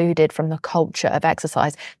excluded from the culture of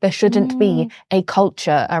exercise. There shouldn't be a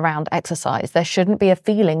culture around exercise. There shouldn't be a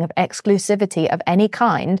feeling of exclusivity of any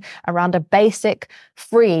kind around a basic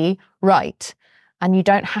free right. And you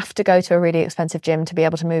don't have to go to a really expensive gym to be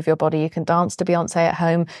able to move your body. You can dance to Beyonce at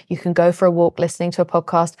home. You can go for a walk listening to a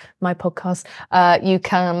podcast, my podcast. You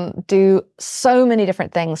can do so many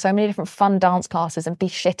different things, so many different fun dance classes, and be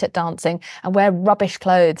shit at dancing and wear rubbish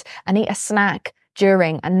clothes and eat a snack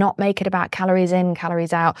during and not make it about calories in,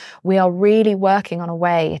 calories out. We are really working on a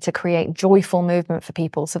way to create joyful movement for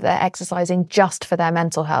people so they're exercising just for their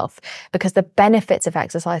mental health, because the benefits of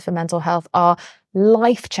exercise for mental health are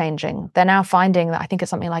life-changing. They're now finding that I think it's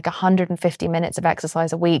something like 150 minutes of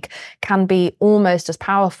exercise a week can be almost as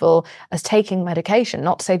powerful as taking medication.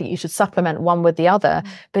 Not to say that you should supplement one with the other,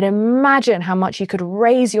 but imagine how much you could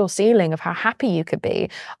raise your ceiling of how happy you could be.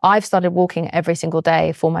 I've started walking every single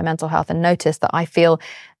day for my mental health and noticed that I feel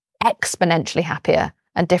exponentially happier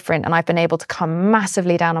and different. And I've been able to come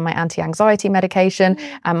massively down on my anti-anxiety medication,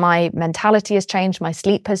 and my mentality has changed. My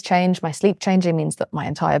sleep has changed. My sleep changing means that my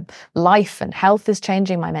entire life and health is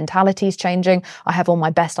changing. My mentality is changing. I have all my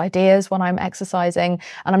best ideas when I'm exercising,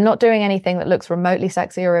 and I'm not doing anything that looks remotely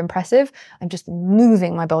sexy or impressive. I'm just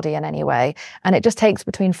moving my body in any way. And it just takes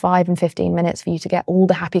between 5 and 15 minutes for you to get all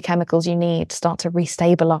the happy chemicals you need to start to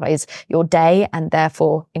restabilize your day and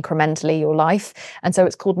therefore incrementally your life. And so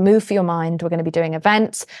it's called Move for Your Mind. We're going to be doing events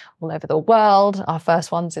all over the world. Our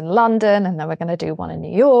first one's in London, and then we're going to do one in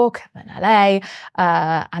New York and then LA,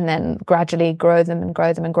 and then gradually grow them and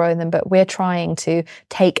grow them and grow them. But we're trying to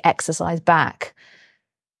take exercise back.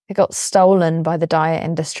 It got stolen by the diet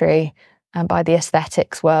industry and by the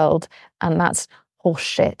aesthetics world, and that's horse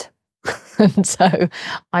shit. And so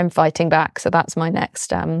I'm fighting back. So that's my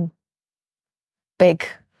next big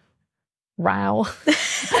row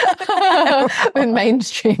with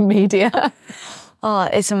mainstream media. Oh,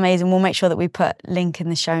 it's amazing. We'll make sure that we put link in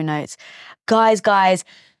the show notes. Guys,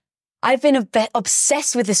 I've been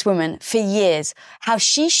obsessed with this woman for years. How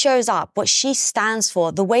she shows up, what she stands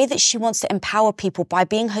for, the way that she wants to empower people by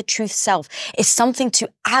being her truth self is something to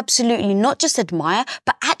absolutely not just admire,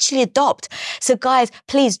 but actually adopt. So guys,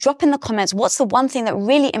 please drop in the comments, what's the one thing that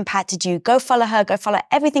really impacted you? Go follow her, go follow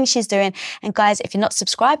everything she's doing. And guys, if you're not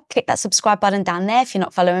subscribed, click that subscribe button down there. If you're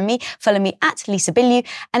not following me, follow me at Lisa Billieu.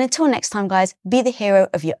 And until next time, guys, be the hero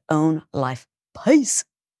of your own life. Peace.